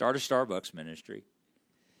one, start a Starbucks ministry.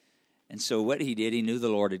 And so what he did, he knew the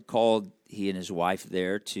Lord had called he and his wife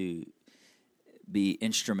there to be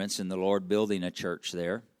instruments in the Lord building a church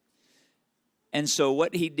there. And so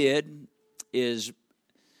what he did is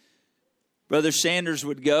Brother Sanders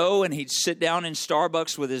would go and he'd sit down in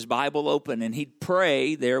Starbucks with his Bible open and he'd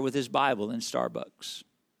pray there with his Bible in Starbucks.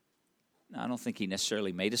 Now, I don't think he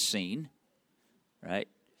necessarily made a scene, right?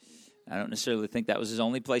 I don't necessarily think that was his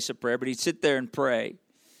only place of prayer, but he'd sit there and pray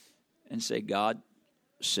and say, God,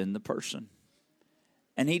 send the person.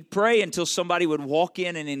 And he'd pray until somebody would walk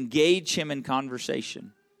in and engage him in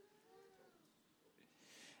conversation.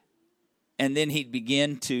 And then he'd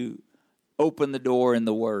begin to open the door in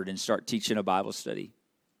the Word and start teaching a Bible study.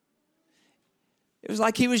 It was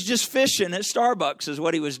like he was just fishing at Starbucks is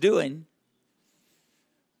what he was doing.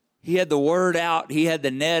 He had the Word out. He had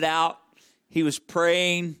the net out. He was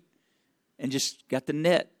praying and just got the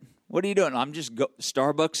net. What are you doing?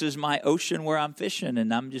 Starbucks is my ocean where I'm fishing,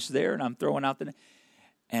 and I'm just there, and I'm throwing out the net.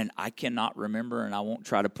 And I cannot remember, and I won't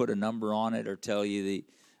try to put a number on it or tell you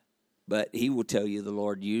but he will tell you the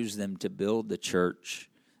Lord used them to build the church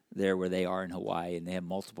there where they are in Hawaii, and they have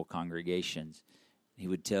multiple congregations. He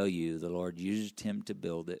would tell you the Lord used him to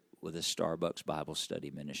build it with a Starbucks Bible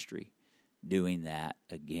study ministry, doing that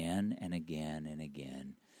again and again and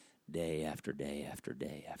again, day after day after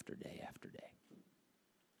day after day after day.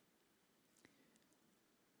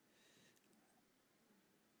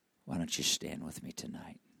 Why don't you stand with me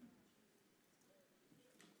tonight?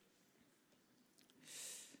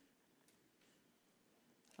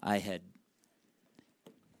 I had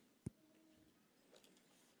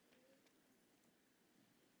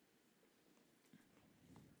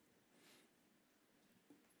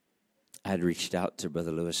reached out to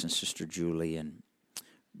Brother Lewis and Sister Julie and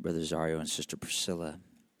Brother Zario and Sister Priscilla.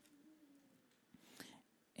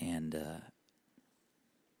 And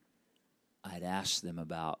I'd asked them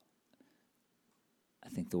about, I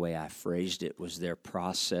think the way I phrased it was their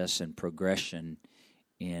process and progression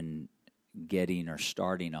in getting or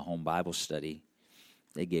starting a home Bible study.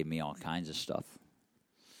 They gave me all kinds of stuff.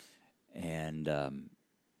 And,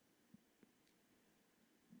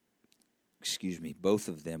 both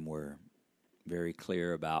of them were very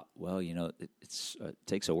clear about, well, it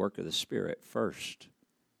takes a work of the Spirit first.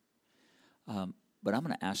 But I'm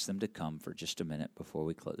going to ask them to come for just a minute before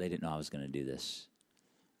we close. They didn't know I was going to do this.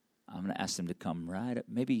 I'm going to ask them to come right up.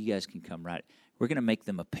 Maybe you guys can come right. We're going to make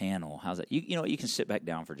them a panel. How's that? You know what? You can sit back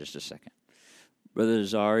down for just a second. Brother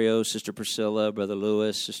Zario, Sister Priscilla, Brother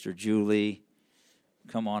Lewis, Sister Julie,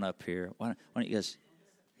 come on up here. Why don't you guys,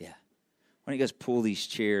 why don't you guys pull these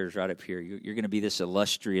chairs right up here? You're going to be this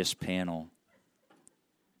illustrious panel.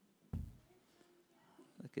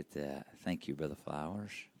 Look at that. Thank you, Brother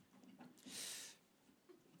Flowers.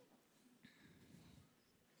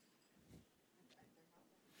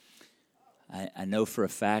 I know for a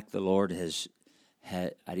fact the Lord has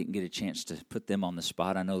I didn't get a chance to put them on the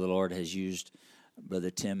spot. I know the Lord has used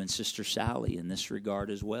Brother Tim and Sister Sally in this regard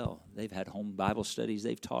as well. They've had home Bible studies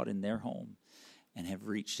they've taught in their home and have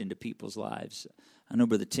reached into people's lives. I know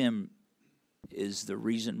Brother Tim is the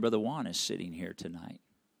reason Brother Juan is sitting here tonight.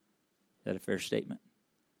 Is that a fair statement?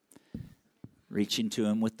 Reaching to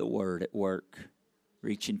him with the word at work.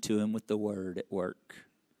 Reaching to him with the word at work.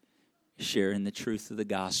 Sharing the truth of the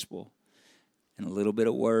gospel. And a little bit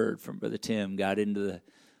of word from Brother Tim got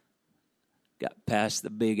past the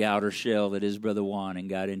big outer shell that is Brother Juan and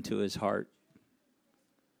got into his heart.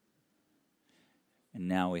 And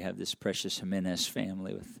now we have this precious Jimenez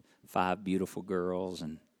family with 5 beautiful girls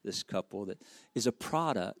and this couple that is a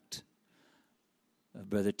product of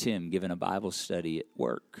Brother Tim giving a Bible study at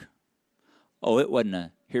work. Oh, it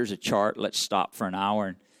wasn't here's a chart, let's stop for an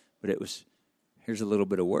hour, but it was, here's a little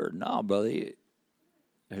bit of word. No, brother,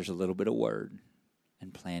 there's a little bit of word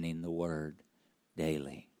and planting the word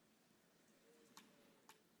daily.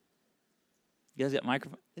 You guys got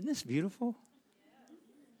microphone? Isn't this beautiful?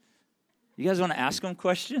 You guys want to ask them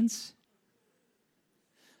questions?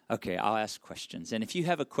 Okay, I'll ask questions. And if you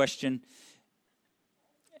have a question,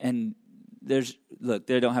 and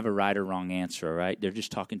they don't have a right or wrong answer, all right? They're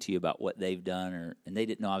just talking to you about what they've done, and they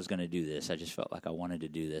didn't know I was going to do this. I just felt like I wanted to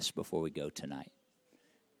do this before we go tonight.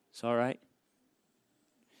 It's all right?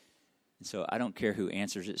 And so I don't care who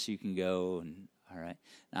answers it, so you can go, and all right.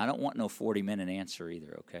 Now, I don't want no 40-minute answer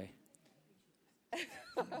either, okay?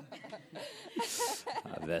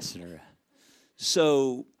 Vessener.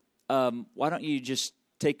 So why don't you just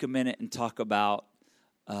take a minute and talk about,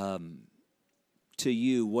 to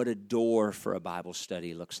you, what a door for a Bible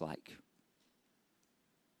study looks like.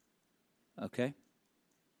 Okay?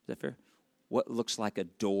 Is that fair? What looks like a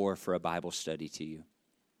door for a Bible study to you?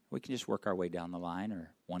 We can just work our way down the line,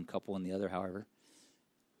 or one couple and the other, however.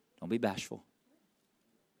 Don't be bashful.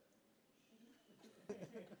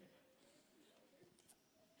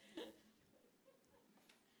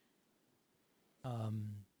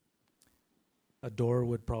 A door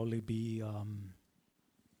would probably be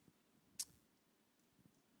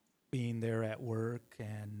being there at work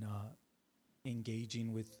and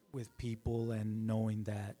engaging with people and knowing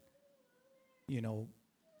that,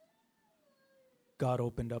 God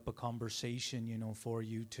opened up a conversation, for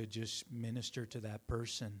you to just minister to that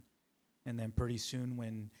person. And then pretty soon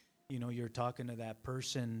when, you're talking to that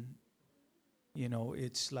person,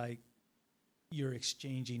 it's like you're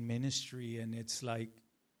exchanging ministry, and it's like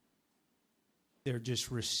they're just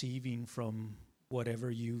receiving from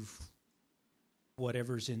whatever's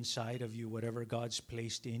inside of you, whatever God's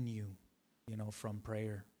placed in you, from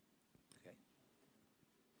prayer. Okay.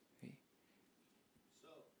 So,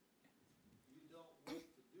 you don't wait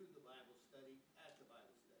to do the Bible study at the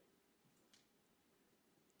Bible study.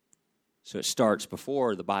 So it starts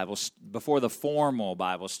before the formal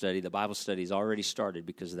Bible study. The Bible study's already started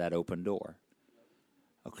because of that open door.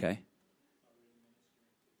 Okay.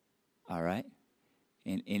 All right.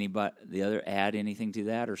 And anybody, the other, add anything to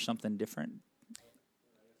that or something different?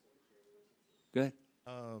 Good.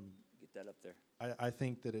 Get that up there. I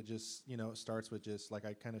think that it just, it starts with just, like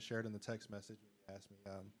I kind of shared in the text message when you asked me,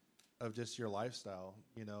 of just your lifestyle,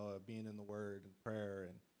 of being in the Word and prayer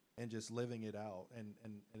and just living it out and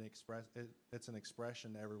express it. It's an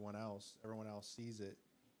expression to everyone else. Everyone else sees it,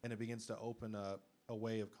 and it begins to open up a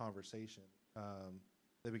way of conversation.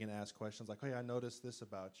 They begin to ask questions like, hey, I noticed this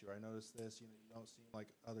about you. Or I noticed this, you don't seem like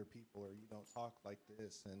other people, or you don't talk like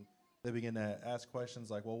this. And they begin to ask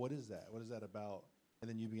questions like, well, what is that? What is that about? And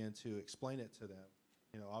then you begin to explain it to them.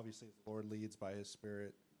 Obviously the Lord leads by His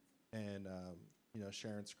Spirit, and,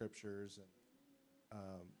 sharing scriptures. And,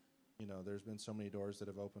 there's been so many doors that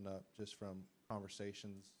have opened up just from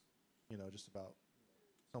conversations, just about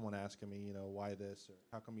someone asking me, why this, or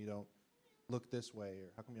how come you don't look this way,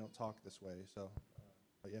 or how come you don't talk this way. So,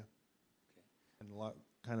 but yeah. Okay. And a lot,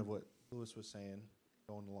 kind of what Lewis was saying,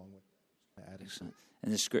 going along with that. Excellent.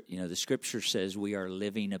 And the scripture says we are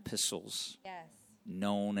living epistles. Yes.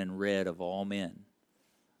 Known and read of all men.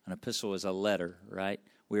 An epistle is a letter, right?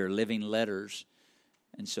 We are living letters.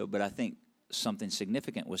 And so, but I think something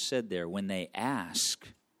significant was said there. When they ask,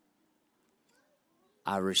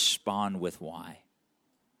 I respond with why.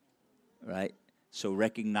 Right? So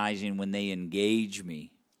recognizing when they engage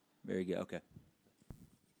me. Very good. Okay.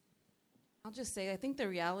 I'll just say, I think the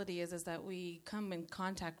reality is that we come in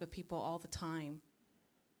contact with people all the time,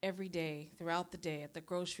 every day, throughout the day, at the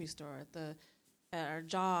grocery store, at our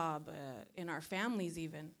job, in our families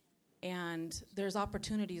even. And there's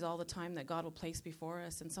opportunities all the time that God will place before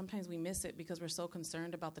us, and sometimes we miss it because we're so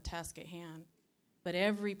concerned about the task at hand. But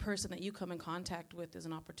every person that you come in contact with is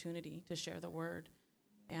an opportunity to share the word.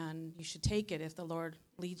 and you should take it if the Lord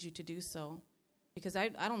leads you to do so. Because I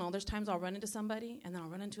don't know, there's times I'll run into somebody, and then I'll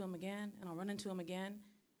run into him again, and I'll run into him again,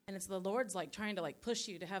 and it's the Lord's like trying to like push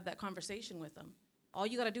you to have that conversation with them. All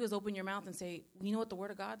you got to do is open your mouth and say, you know what the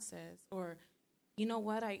Word of God says, or you know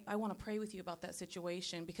what, I want to pray with you about that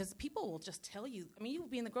situation, because people will just tell you. I mean, you will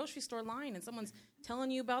be in the grocery store line, and someone's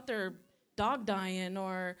telling you about their dog dying,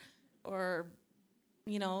 or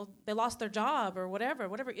you know, they lost their job, or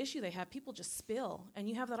whatever issue they have. People just spill, and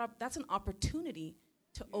you have that's an opportunity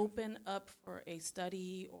to open up for a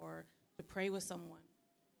study or to pray with someone,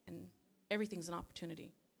 and everything's an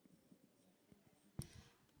opportunity.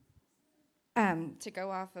 To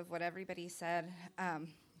go off of what everybody said,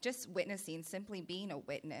 just witnessing, simply being a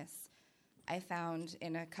witness. I found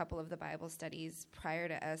in a couple of the Bible studies prior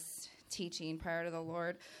to us teaching, prior to the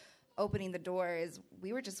Lord opening the doors,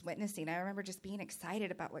 we were just witnessing. I remember just being excited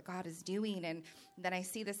about what God is doing, and then I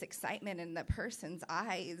see this excitement in the person's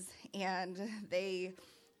eyes, and they,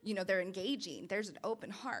 you know, they're engaging. There's an open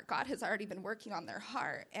heart. God has already been working on their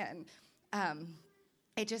heart, and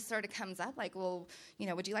it just sort of comes up like, well, you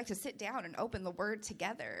know, would you like to sit down and open the Word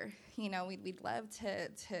together? You know, we'd love to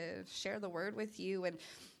share the Word with you,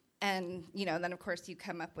 and you know, then of course you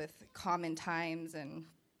come up with common times and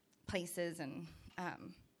places, and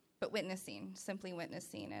but witnessing, simply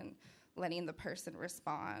witnessing and letting the person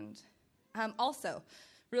respond. Also,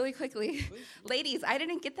 really quickly, ladies, I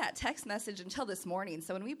didn't get that text message until this morning.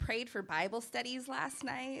 So when we prayed for Bible studies last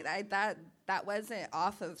night, that wasn't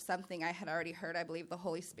off of something I had already heard. I believe the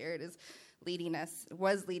Holy Spirit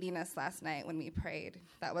was leading us last night when we prayed.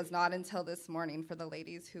 That was not until this morning for the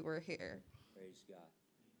ladies who were here. Praise God.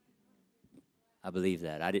 I believe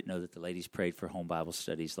that. I didn't know that the ladies prayed for home Bible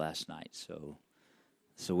studies last night, so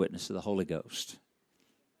it's a witness of the Holy Ghost.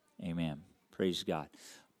 Amen. Praise God.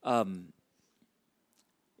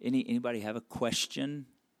 Anybody have a question?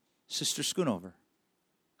 Sister Schoonover.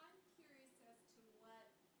 I'm curious as to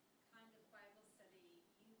what kind of Bible study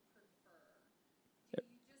you prefer. Do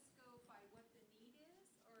you just go by what the need is,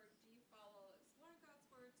 or do you follow explore God's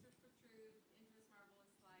Word, search for truth, into His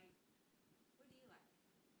marvelous light? What do you like?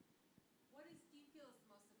 Do you feel is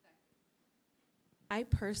the most effective? I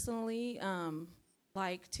personally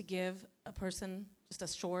like to give a person just a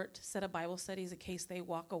short set of Bible studies in case they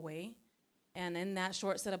walk away. And in that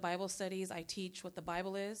short set of Bible studies, I teach what the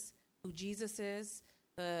Bible is, who Jesus is,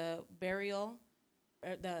 the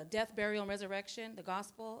death, burial, and resurrection, the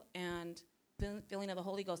gospel, and filling of the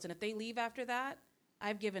Holy Ghost. And if they leave after that,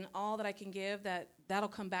 I've given all that I can give. That'll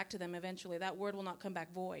come back to them eventually. That word will not come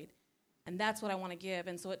back void. And that's what I want to give.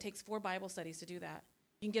 And so it takes 4 Bible studies to do that.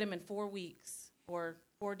 You can get them in 4 weeks or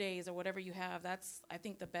 4 days or whatever you have. That's, I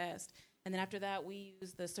think, the best. And then after that, we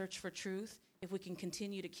use the search for truth, if we can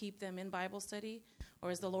continue to keep them in Bible study,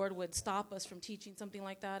 or as the Lord would stop us from teaching something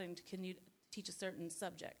like that and continue to teach a certain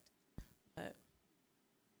subject. But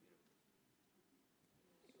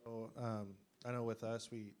So I know with us,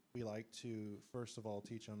 we like to, first of all,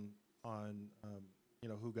 teach them on, you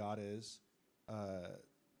know, who God is,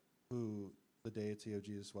 who the deity of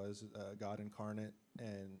Jesus was, God incarnate,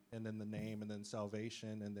 and then the name, and then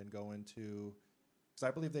salvation, and then go into, because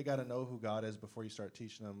I believe they got to know who God is before you start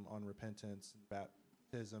teaching them on repentance and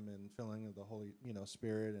baptism and filling of the Holy, you know,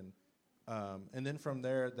 Spirit, and then from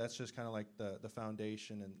there, that's just kind of like the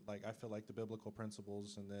foundation, and like I feel like the biblical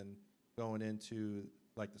principles, and then going into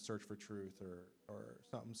like the search for truth or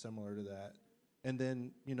something similar to that, and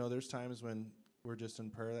then, you know, there's times when we're just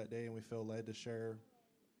in prayer that day and we feel led to share,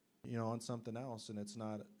 you know, on something else, and it's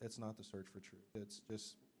not the search for truth. It's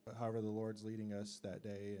just however the Lord's leading us that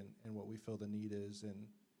day, and what we feel the need is,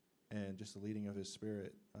 and just the leading of His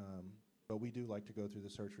Spirit. But we do like to go through the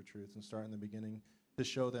search for truth and start in the beginning to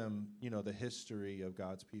show them, you know, the history of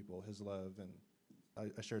God's people, His love, and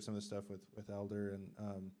I shared some of this stuff with Elder,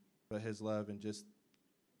 and but His love and just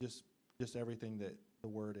everything that the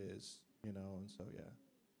Word is, you know, and so yeah.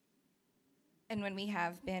 And when we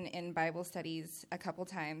have been in Bible studies a couple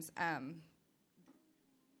times,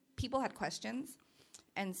 people had questions.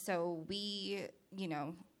 And so we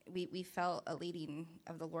felt a leading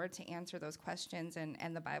of the Lord to answer those questions,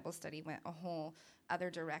 and the Bible study went a whole other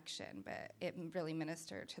direction, but it really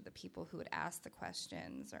ministered to the people who would ask the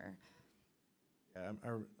questions. Or Yeah,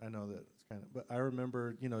 I know that it's kind of, but I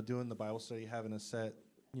remember, you know, doing the Bible study, having a set,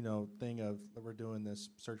 you know, thing of that we're doing this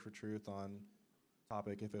search for truth on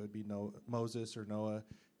topic, if it would be Moses or Noah,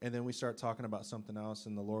 and then we start talking about something else,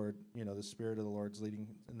 and the Lord, you know, the Spirit of the Lord's leading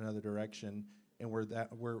in another direction, and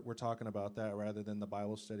we're talking about that rather than the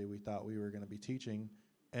Bible study we thought we were going to be teaching,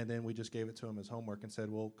 and then we just gave it to him as homework and said,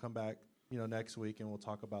 we'll come back, you know, next week and we'll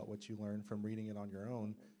talk about what you learned from reading it on your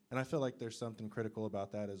own, And I feel like there's something critical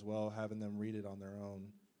about that as well, having them read it on their own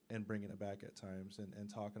and bringing it back at times and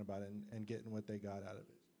talking about it and getting what they got out of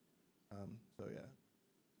it. So, yeah.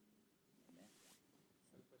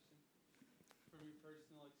 From your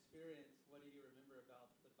personal experience, what do you remember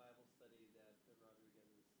about the Bible study that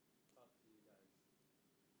Rodriguez taught to you guys?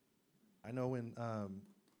 I know when I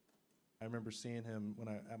remember seeing him when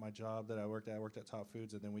at my job that I worked at Top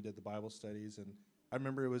Foods, and then we did the Bible studies, and I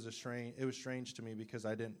remember it was strange to me because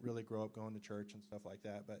I didn't really grow up going to church and stuff like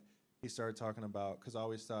that, but he started talking about, because I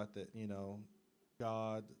always thought that,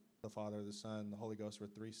 God, the Father, the Son, the Holy Ghost were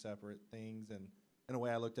three separate things, and in a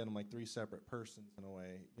way I looked at them like three separate persons in a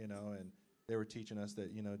way, and they were teaching us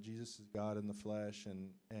that, Jesus is God in the flesh,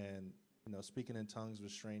 and speaking in tongues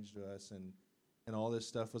was strange to us, and all this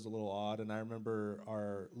stuff was a little odd. And I remember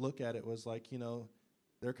our look at it was like,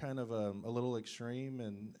 they're kind of a little extreme,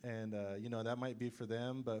 and that might be for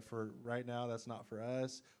them, but for right now, that's not for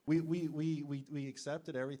us. We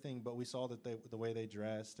accepted everything, but we saw that the way they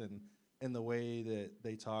dressed and the way that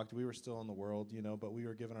they talked, we were still in the world, but we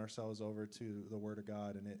were giving ourselves over to the Word of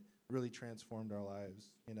God, and it really transformed our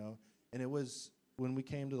lives, And it was, when we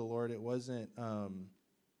came to the Lord, it wasn't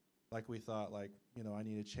like we thought, like, I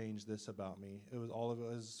need to change this about me. It was, all of it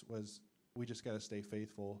was we just got to stay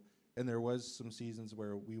faithful. And there was some seasons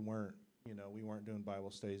where we weren't doing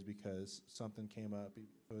Bible studies because something came up.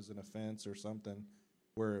 It was an offense or something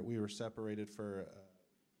where we were separated for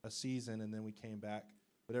a season, and then we came back.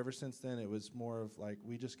 But ever since then, it was more of like,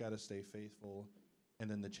 we just got to stay faithful. And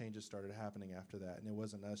then the changes started happening after that. And it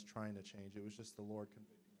wasn't us trying to change. It was just the Lord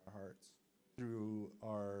convicting our hearts through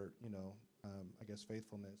our, I guess,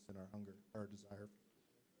 faithfulness and our hunger, our desire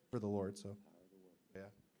for the Lord. So, yeah.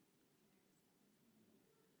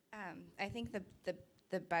 I think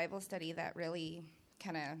the Bible study that really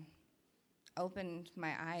kind of opened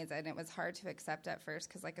my eyes, and it was hard to accept at first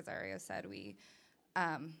because, like Azario said,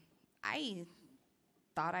 I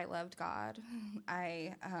thought I loved God.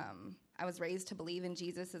 I was raised to believe in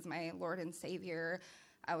Jesus as my Lord and Savior.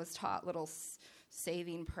 I was taught little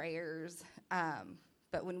saving prayers.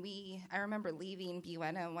 But I remember leaving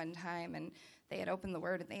Buena one time, and they had opened the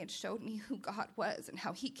Word, and they had showed me who God was and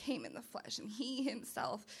how He came in the flesh, and He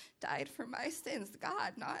Himself died for my sins.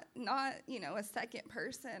 God, not a second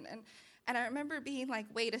person. And I remember being like,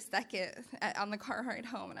 wait a second, on the car ride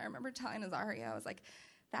home, and I remember telling Azario, I was like,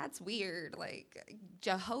 that's weird, like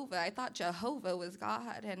Jehovah. I thought Jehovah was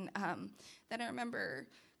God. And then I remember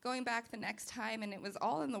going back the next time, and it was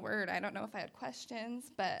all in the Word. I don't know if I had questions,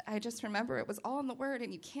 but I just remember it was all in the Word,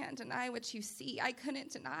 and you can't deny what you see. I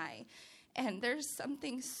couldn't deny. And there's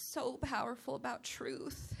something so powerful about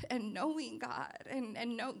truth and knowing God and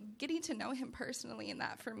getting to know Him personally. And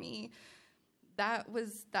that, for me, that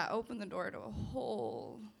opened the door to a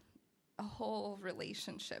whole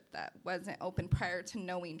relationship that wasn't open prior to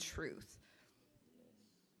knowing truth.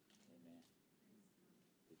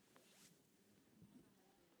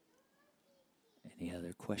 Any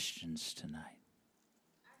other questions tonight?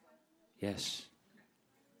 Yes.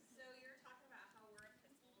 So you're talking about how we're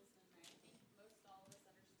epistles, and I think most all of us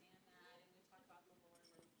understand that, and we talk about the Lord,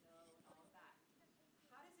 where we go, and all of that.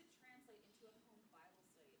 How does it translate into a home Bible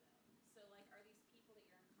study, though? So, like, are these people that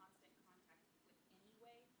you're in constant contact with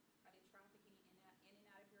anyway? Are they trafficking in and out of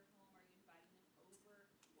your home? Are you inviting them over?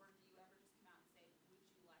 Or do you ever just come out and say, would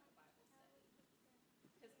you like a Bible study?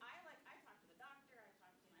 Because I talk to the doctor, I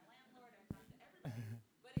talk to my landlord, I talk to everybody,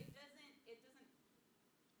 but it doesn't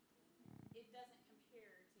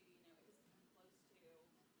compare to, it doesn't come close to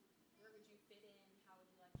where would you fit in, how would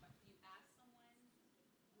you like, do you ask someone,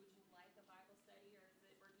 would you like a Bible study, or do you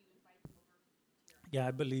invite them over to your home? Yeah,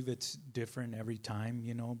 I believe it's different every time,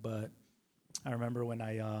 but I remember when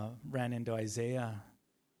I ran into Isaiah,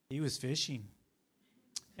 he was fishing.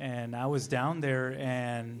 And I was down there,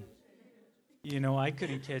 and, I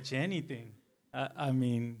couldn't catch anything. I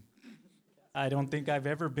mean, I don't think I've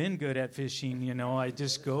ever been good at fishing, I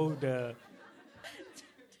just go to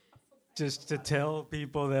tell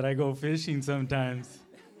people that I go fishing sometimes.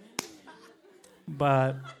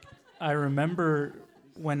 But I remember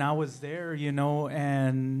when I was there,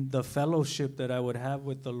 and the fellowship that I would have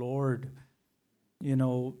with the Lord,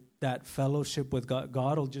 that fellowship with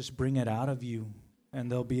God will just bring it out of you,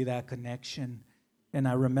 and there'll be that connection. And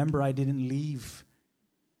I remember I didn't leave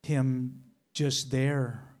him just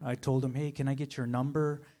there. I told him, hey, can I get your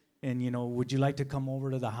number? And, would you like to come over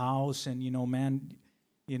to the house? And, man,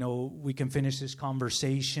 we can finish this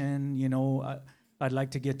conversation. I'd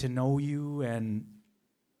like to get to know you. And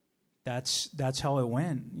that's how it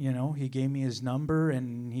went. He gave me his number,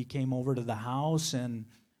 and he came over to the house. And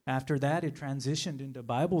after that, it transitioned into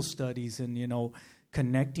Bible studies. And,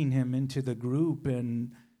 connecting him into the group.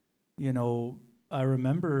 And, I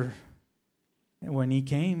remember when he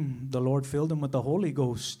came, the Lord filled him with the Holy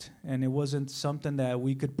Ghost. And it wasn't something that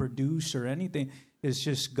we could produce or anything. It's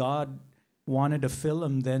just God wanted to fill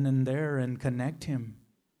him then and there and connect him.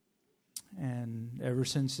 And ever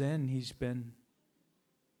since then, he's been...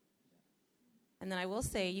 And then I will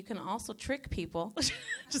say, you can also trick people.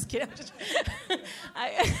 Just kidding.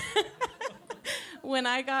 When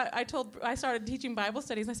I started teaching Bible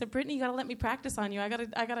studies, I said, Brittany, you got to let me practice on you. I got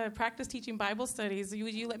to practice teaching Bible studies.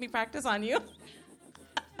 You let me practice on you?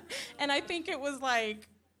 And I think it was like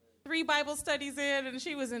 3 Bible studies in, and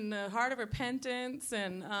she was in the heart of repentance,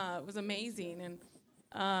 and it was amazing.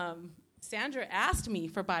 And Sandra asked me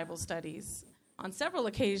for Bible studies on several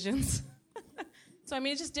occasions. So,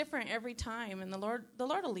 it's just different every time, and the Lord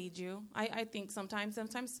will lead you. I think sometimes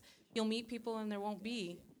you'll meet people and there won't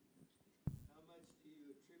be. How much do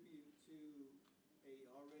you attribute to a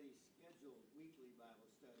already scheduled weekly Bible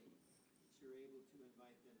study that you're able to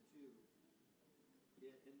invite them to?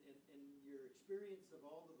 Yeah, and your experience of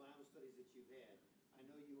all the Bible studies that you've had, I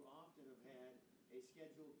know you often have had a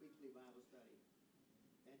scheduled weekly Bible study,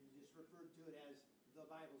 and you just referred to it as the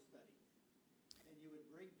Bible study, and you would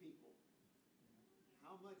bring people.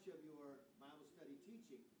 How much of your Bible study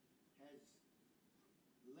teaching has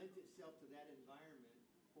lent itself to that environment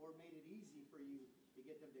or made it easy for you to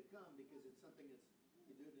get them to come because it's something that's,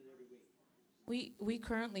 you're doing it every week? We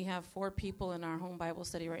currently have 4 people in our home Bible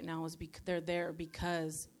study right now. They're there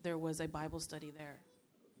because there was a Bible study there.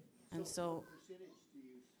 And so what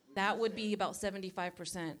percentage that would be about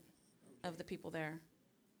 75% of the people there.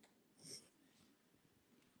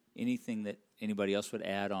 Anything that anybody else would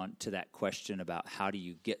add on to that question about how do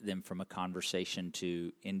you get them from a conversation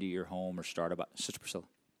to into your home or start about Sister Priscilla?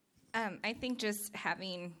 I think just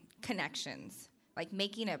having connections, like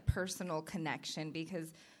making a personal connection,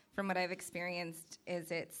 because from what I've experienced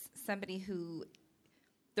is it's somebody who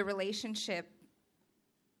the relationship,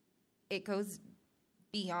 it goes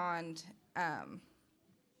beyond,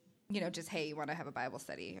 just, hey, you want to have a Bible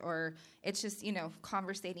study, or it's just,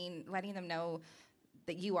 conversating, letting them know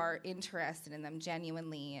that you are interested in them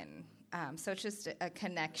genuinely, and so it's just a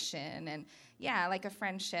connection, and like a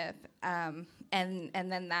friendship, and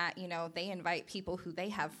then that they invite people who they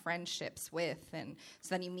have friendships with, and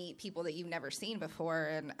so then you meet people that you've never seen before,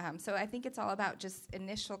 and so I think it's all about just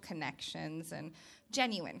initial connections and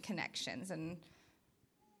genuine connections and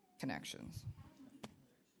connections.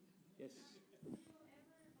 Yes.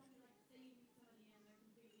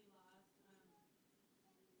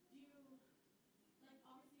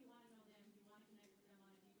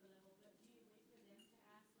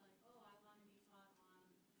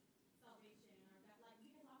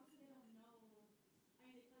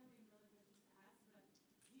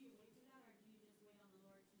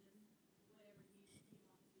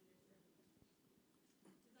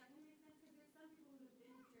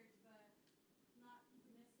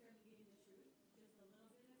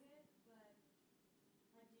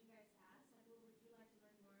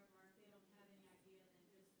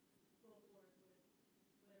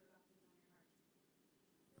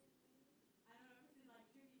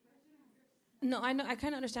 No, I know. I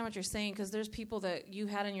kind of understand what you're saying, because there's people that you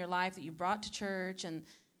had in your life that you brought to church, and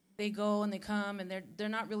they go and they come, and they're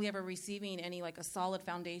not really ever receiving any like a solid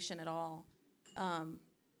foundation at all.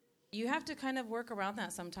 You have to kind of work around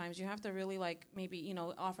that sometimes. You have to really maybe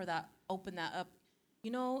offer that, open that up.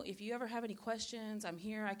 If you ever have any questions, I'm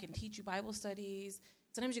here. I can teach you Bible studies.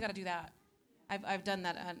 Sometimes you got to do that. I've done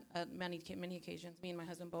that on many occasions. Me and my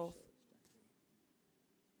husband both.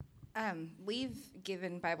 We've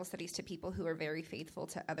given Bible studies to people who are very faithful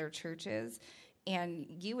to other churches, and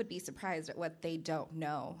you would be surprised at what they don't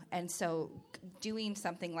know. And so doing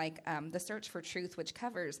something like the Search for Truth, which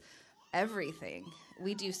covers everything.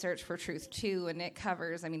 We do Search for Truth, too, and it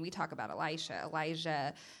covers, we talk about Elisha,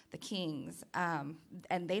 Elijah, the kings, and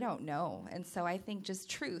they don't know. And so I think just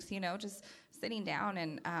truth, just sitting down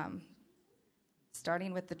and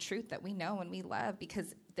starting with the truth that we know and we love,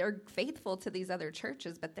 because they're faithful to these other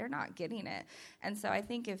churches, but they're not getting it. And so I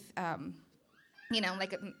think if,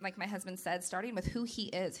 like my husband said, starting with who he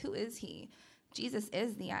is. Who is he? Jesus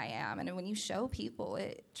is the I am. And when you show people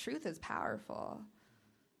truth is powerful.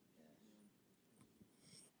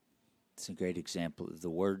 It's a great example. The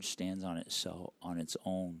word stands on itself, on its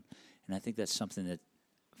own. And I think that's something that,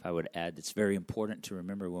 if I would add, that's very important to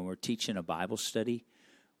remember when we're teaching a Bible study.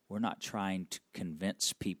 We're not trying to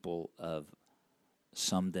convince people of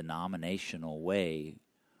some denominational way.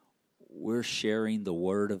 We're sharing the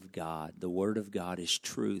Word of God. The Word of God is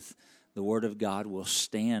truth. The Word of God will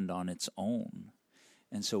stand on its own.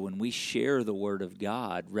 And so when we share the Word of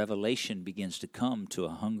God, revelation begins to come to a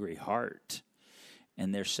hungry heart.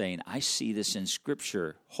 And they're saying, I see this in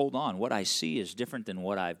Scripture. Hold on, what I see is different than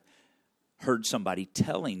what I've heard somebody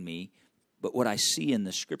telling me. But what I see in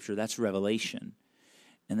the Scripture, that's revelation.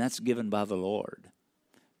 And that's given by the Lord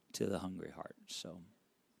to the hungry heart. So,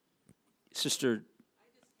 Sister,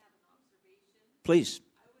 please.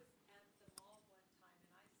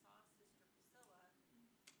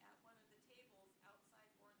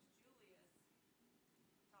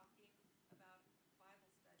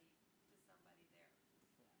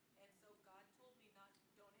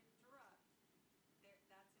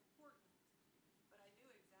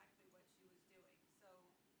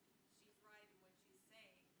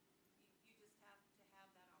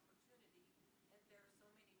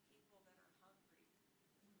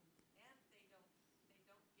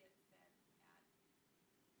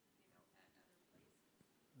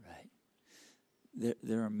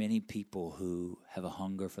 There are many people who have a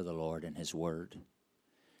hunger for the Lord and His Word.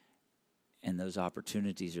 And those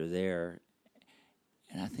opportunities are there.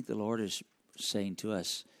 And I think the Lord is saying to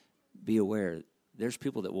us, be aware, there's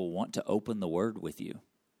people that will want to open the Word with you.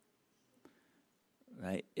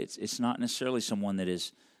 Right? It's not necessarily someone that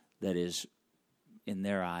is in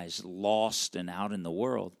their eyes lost and out in the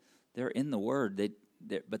world. They're in the Word,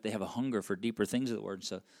 but they have a hunger for deeper things of the Word.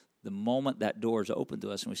 So the moment that door is open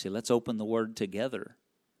to us and we say, let's open the Word together,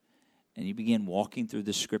 and you begin walking through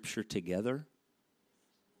the Scripture together,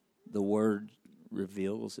 the Word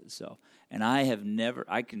reveals itself. And I'm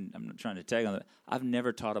not trying to tag on that, I've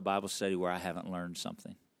never taught a Bible study where I haven't learned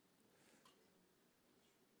something.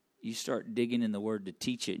 You start digging in the Word to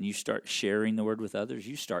teach it, and you start sharing the Word with others,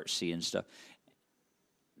 you start seeing stuff.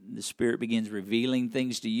 The Spirit begins revealing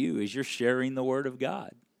things to you as you're sharing the Word of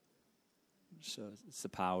God. So it's the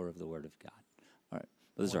power of the Word of God. All right.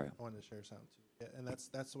 I wanted to share something too. Yeah, and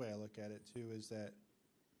that's the way I look at it too, is that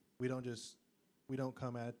we don't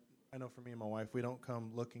come at, I know for me and my wife, we don't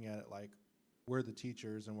come looking at it like we're the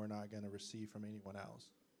teachers and we're not going to receive from anyone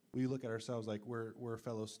else. We look at ourselves like we're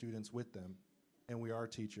fellow students with them, and we are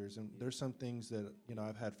teachers. And there's some things that,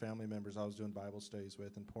 I've had family members I was doing Bible studies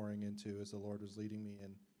with and pouring into as the Lord was leading me.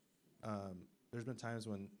 And there's been times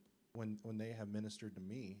when they have ministered to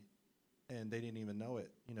me, and they didn't even know it.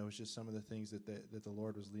 It's just some of the things that the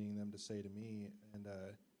Lord was leading them to say to me. And,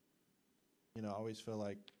 I always feel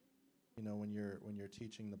like, when you're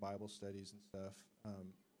teaching the Bible studies and stuff,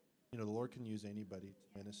 the Lord can use anybody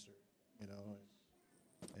to minister,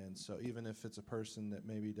 And so even if it's a person that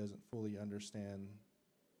maybe doesn't fully understand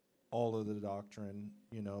all of the doctrine,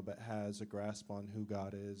 but has a grasp on who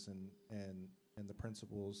God is and the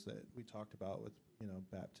principles that we talked about with,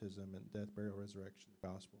 baptism and death, burial, resurrection, the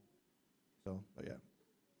gospel. So, but yeah.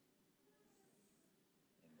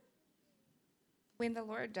 When the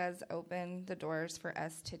Lord does open the doors for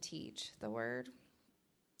us to teach the Word,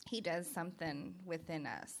 He does something within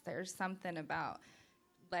us. There's something about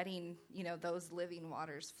letting, those living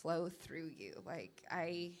waters flow through you. Like,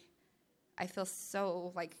 I feel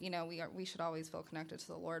so like, we should always feel connected to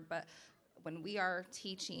the Lord, but when we are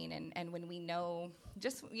teaching and when we know,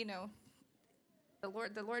 just, the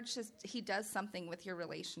Lord just, He does something with your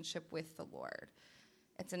relationship with the Lord.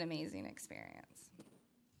 It's an amazing experience.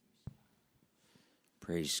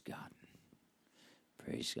 Praise God.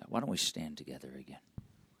 Praise God. Why don't we stand together again?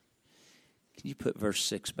 Can you put verse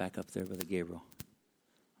 6 back up there, Brother Gabriel?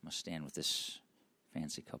 I'm going to stand with this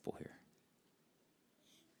fancy couple here.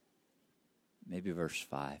 Maybe verse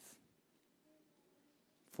 5.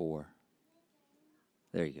 4.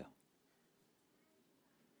 There you go.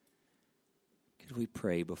 Could we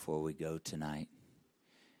pray before we go tonight?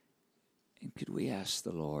 And could we ask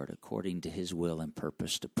the Lord, according to His will and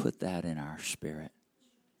purpose, to put that in our spirit?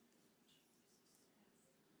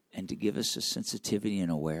 And to give us a sensitivity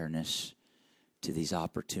and awareness to these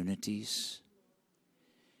opportunities.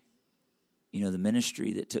 The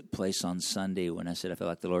ministry that took place on Sunday, when I said I feel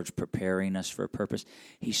like the Lord's preparing us for a purpose,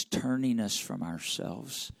 He's turning us from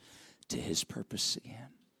ourselves to His purpose again.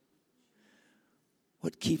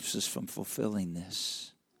 What keeps us from fulfilling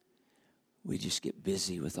this? We just get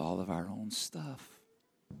busy with all of our own stuff.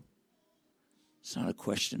 It's not a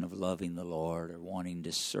question of loving the Lord or wanting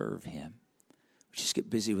to serve Him. We just get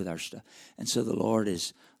busy with our stuff. And so the Lord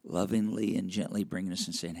is lovingly and gently bringing us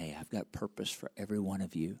and saying, hey, I've got purpose for every one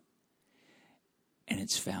of you. And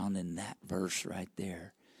it's found in that verse right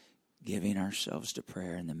there, giving ourselves to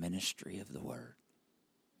prayer and the ministry of the Word.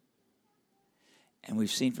 And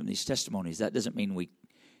we've seen from these testimonies, that doesn't mean we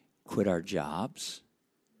quit our jobs.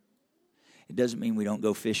 It doesn't mean we don't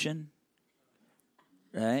go fishing,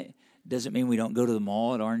 right? It doesn't mean we don't go to the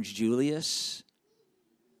mall at Orange Julius.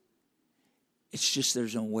 It's just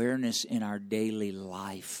there's an awareness in our daily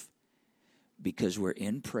life because we're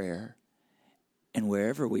in prayer, and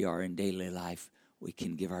wherever we are in daily life, we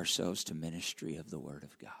can give ourselves to ministry of the Word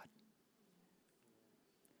of God.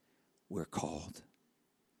 We're called.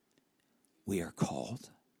 We are called.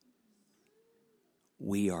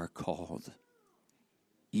 We are called.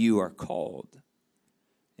 You are called.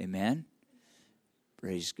 Amen?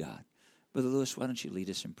 Praise God. Brother Lewis, why don't you lead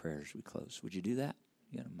us in prayer as we close? Would you do that?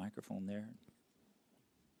 You got a microphone there?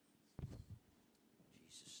 In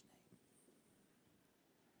Jesus' name.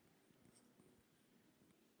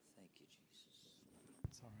 Thank you, Jesus.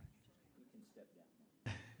 It's all right. You can step down.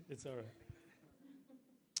 It's all right.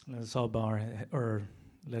 Let us all bow our head, or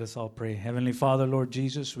let us all pray. Heavenly Father, Lord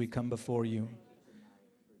Jesus, we come before you.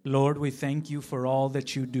 Lord, we thank you for all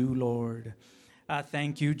that you do, Lord. I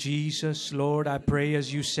thank you, Jesus. Lord, I pray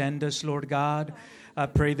as you send us, Lord God, I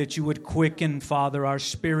pray that you would quicken, Father, our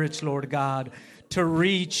spirits, Lord God, to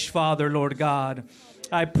reach, Father, Lord God.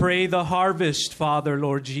 I pray the harvest, Father,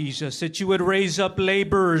 Lord Jesus, that you would raise up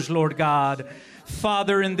laborers, Lord God.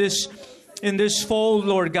 Father, in this fold,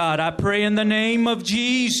 Lord God, I pray in the name of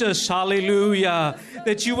Jesus, hallelujah,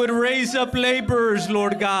 that you would raise up laborers,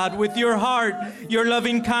 Lord God, with your heart, your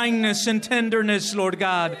loving kindness and tenderness, Lord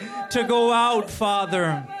God, to go out,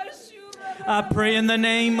 Father. I pray in the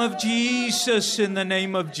name of Jesus, in the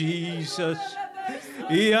name of Jesus.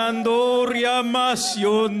 Iandoria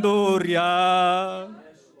masiondoria.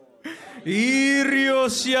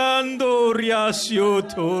 Iriosiandoria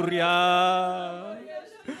siotoria.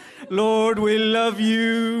 Lord, we love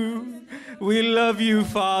you. We love you,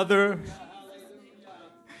 Father.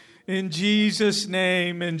 In Jesus'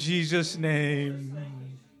 name, in Jesus' name.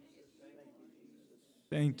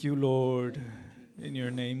 Thank you, Lord. In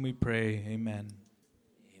your name we pray. Amen.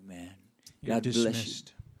 Amen. You're God bless you.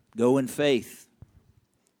 dismissed. Go in faith.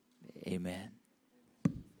 Amen.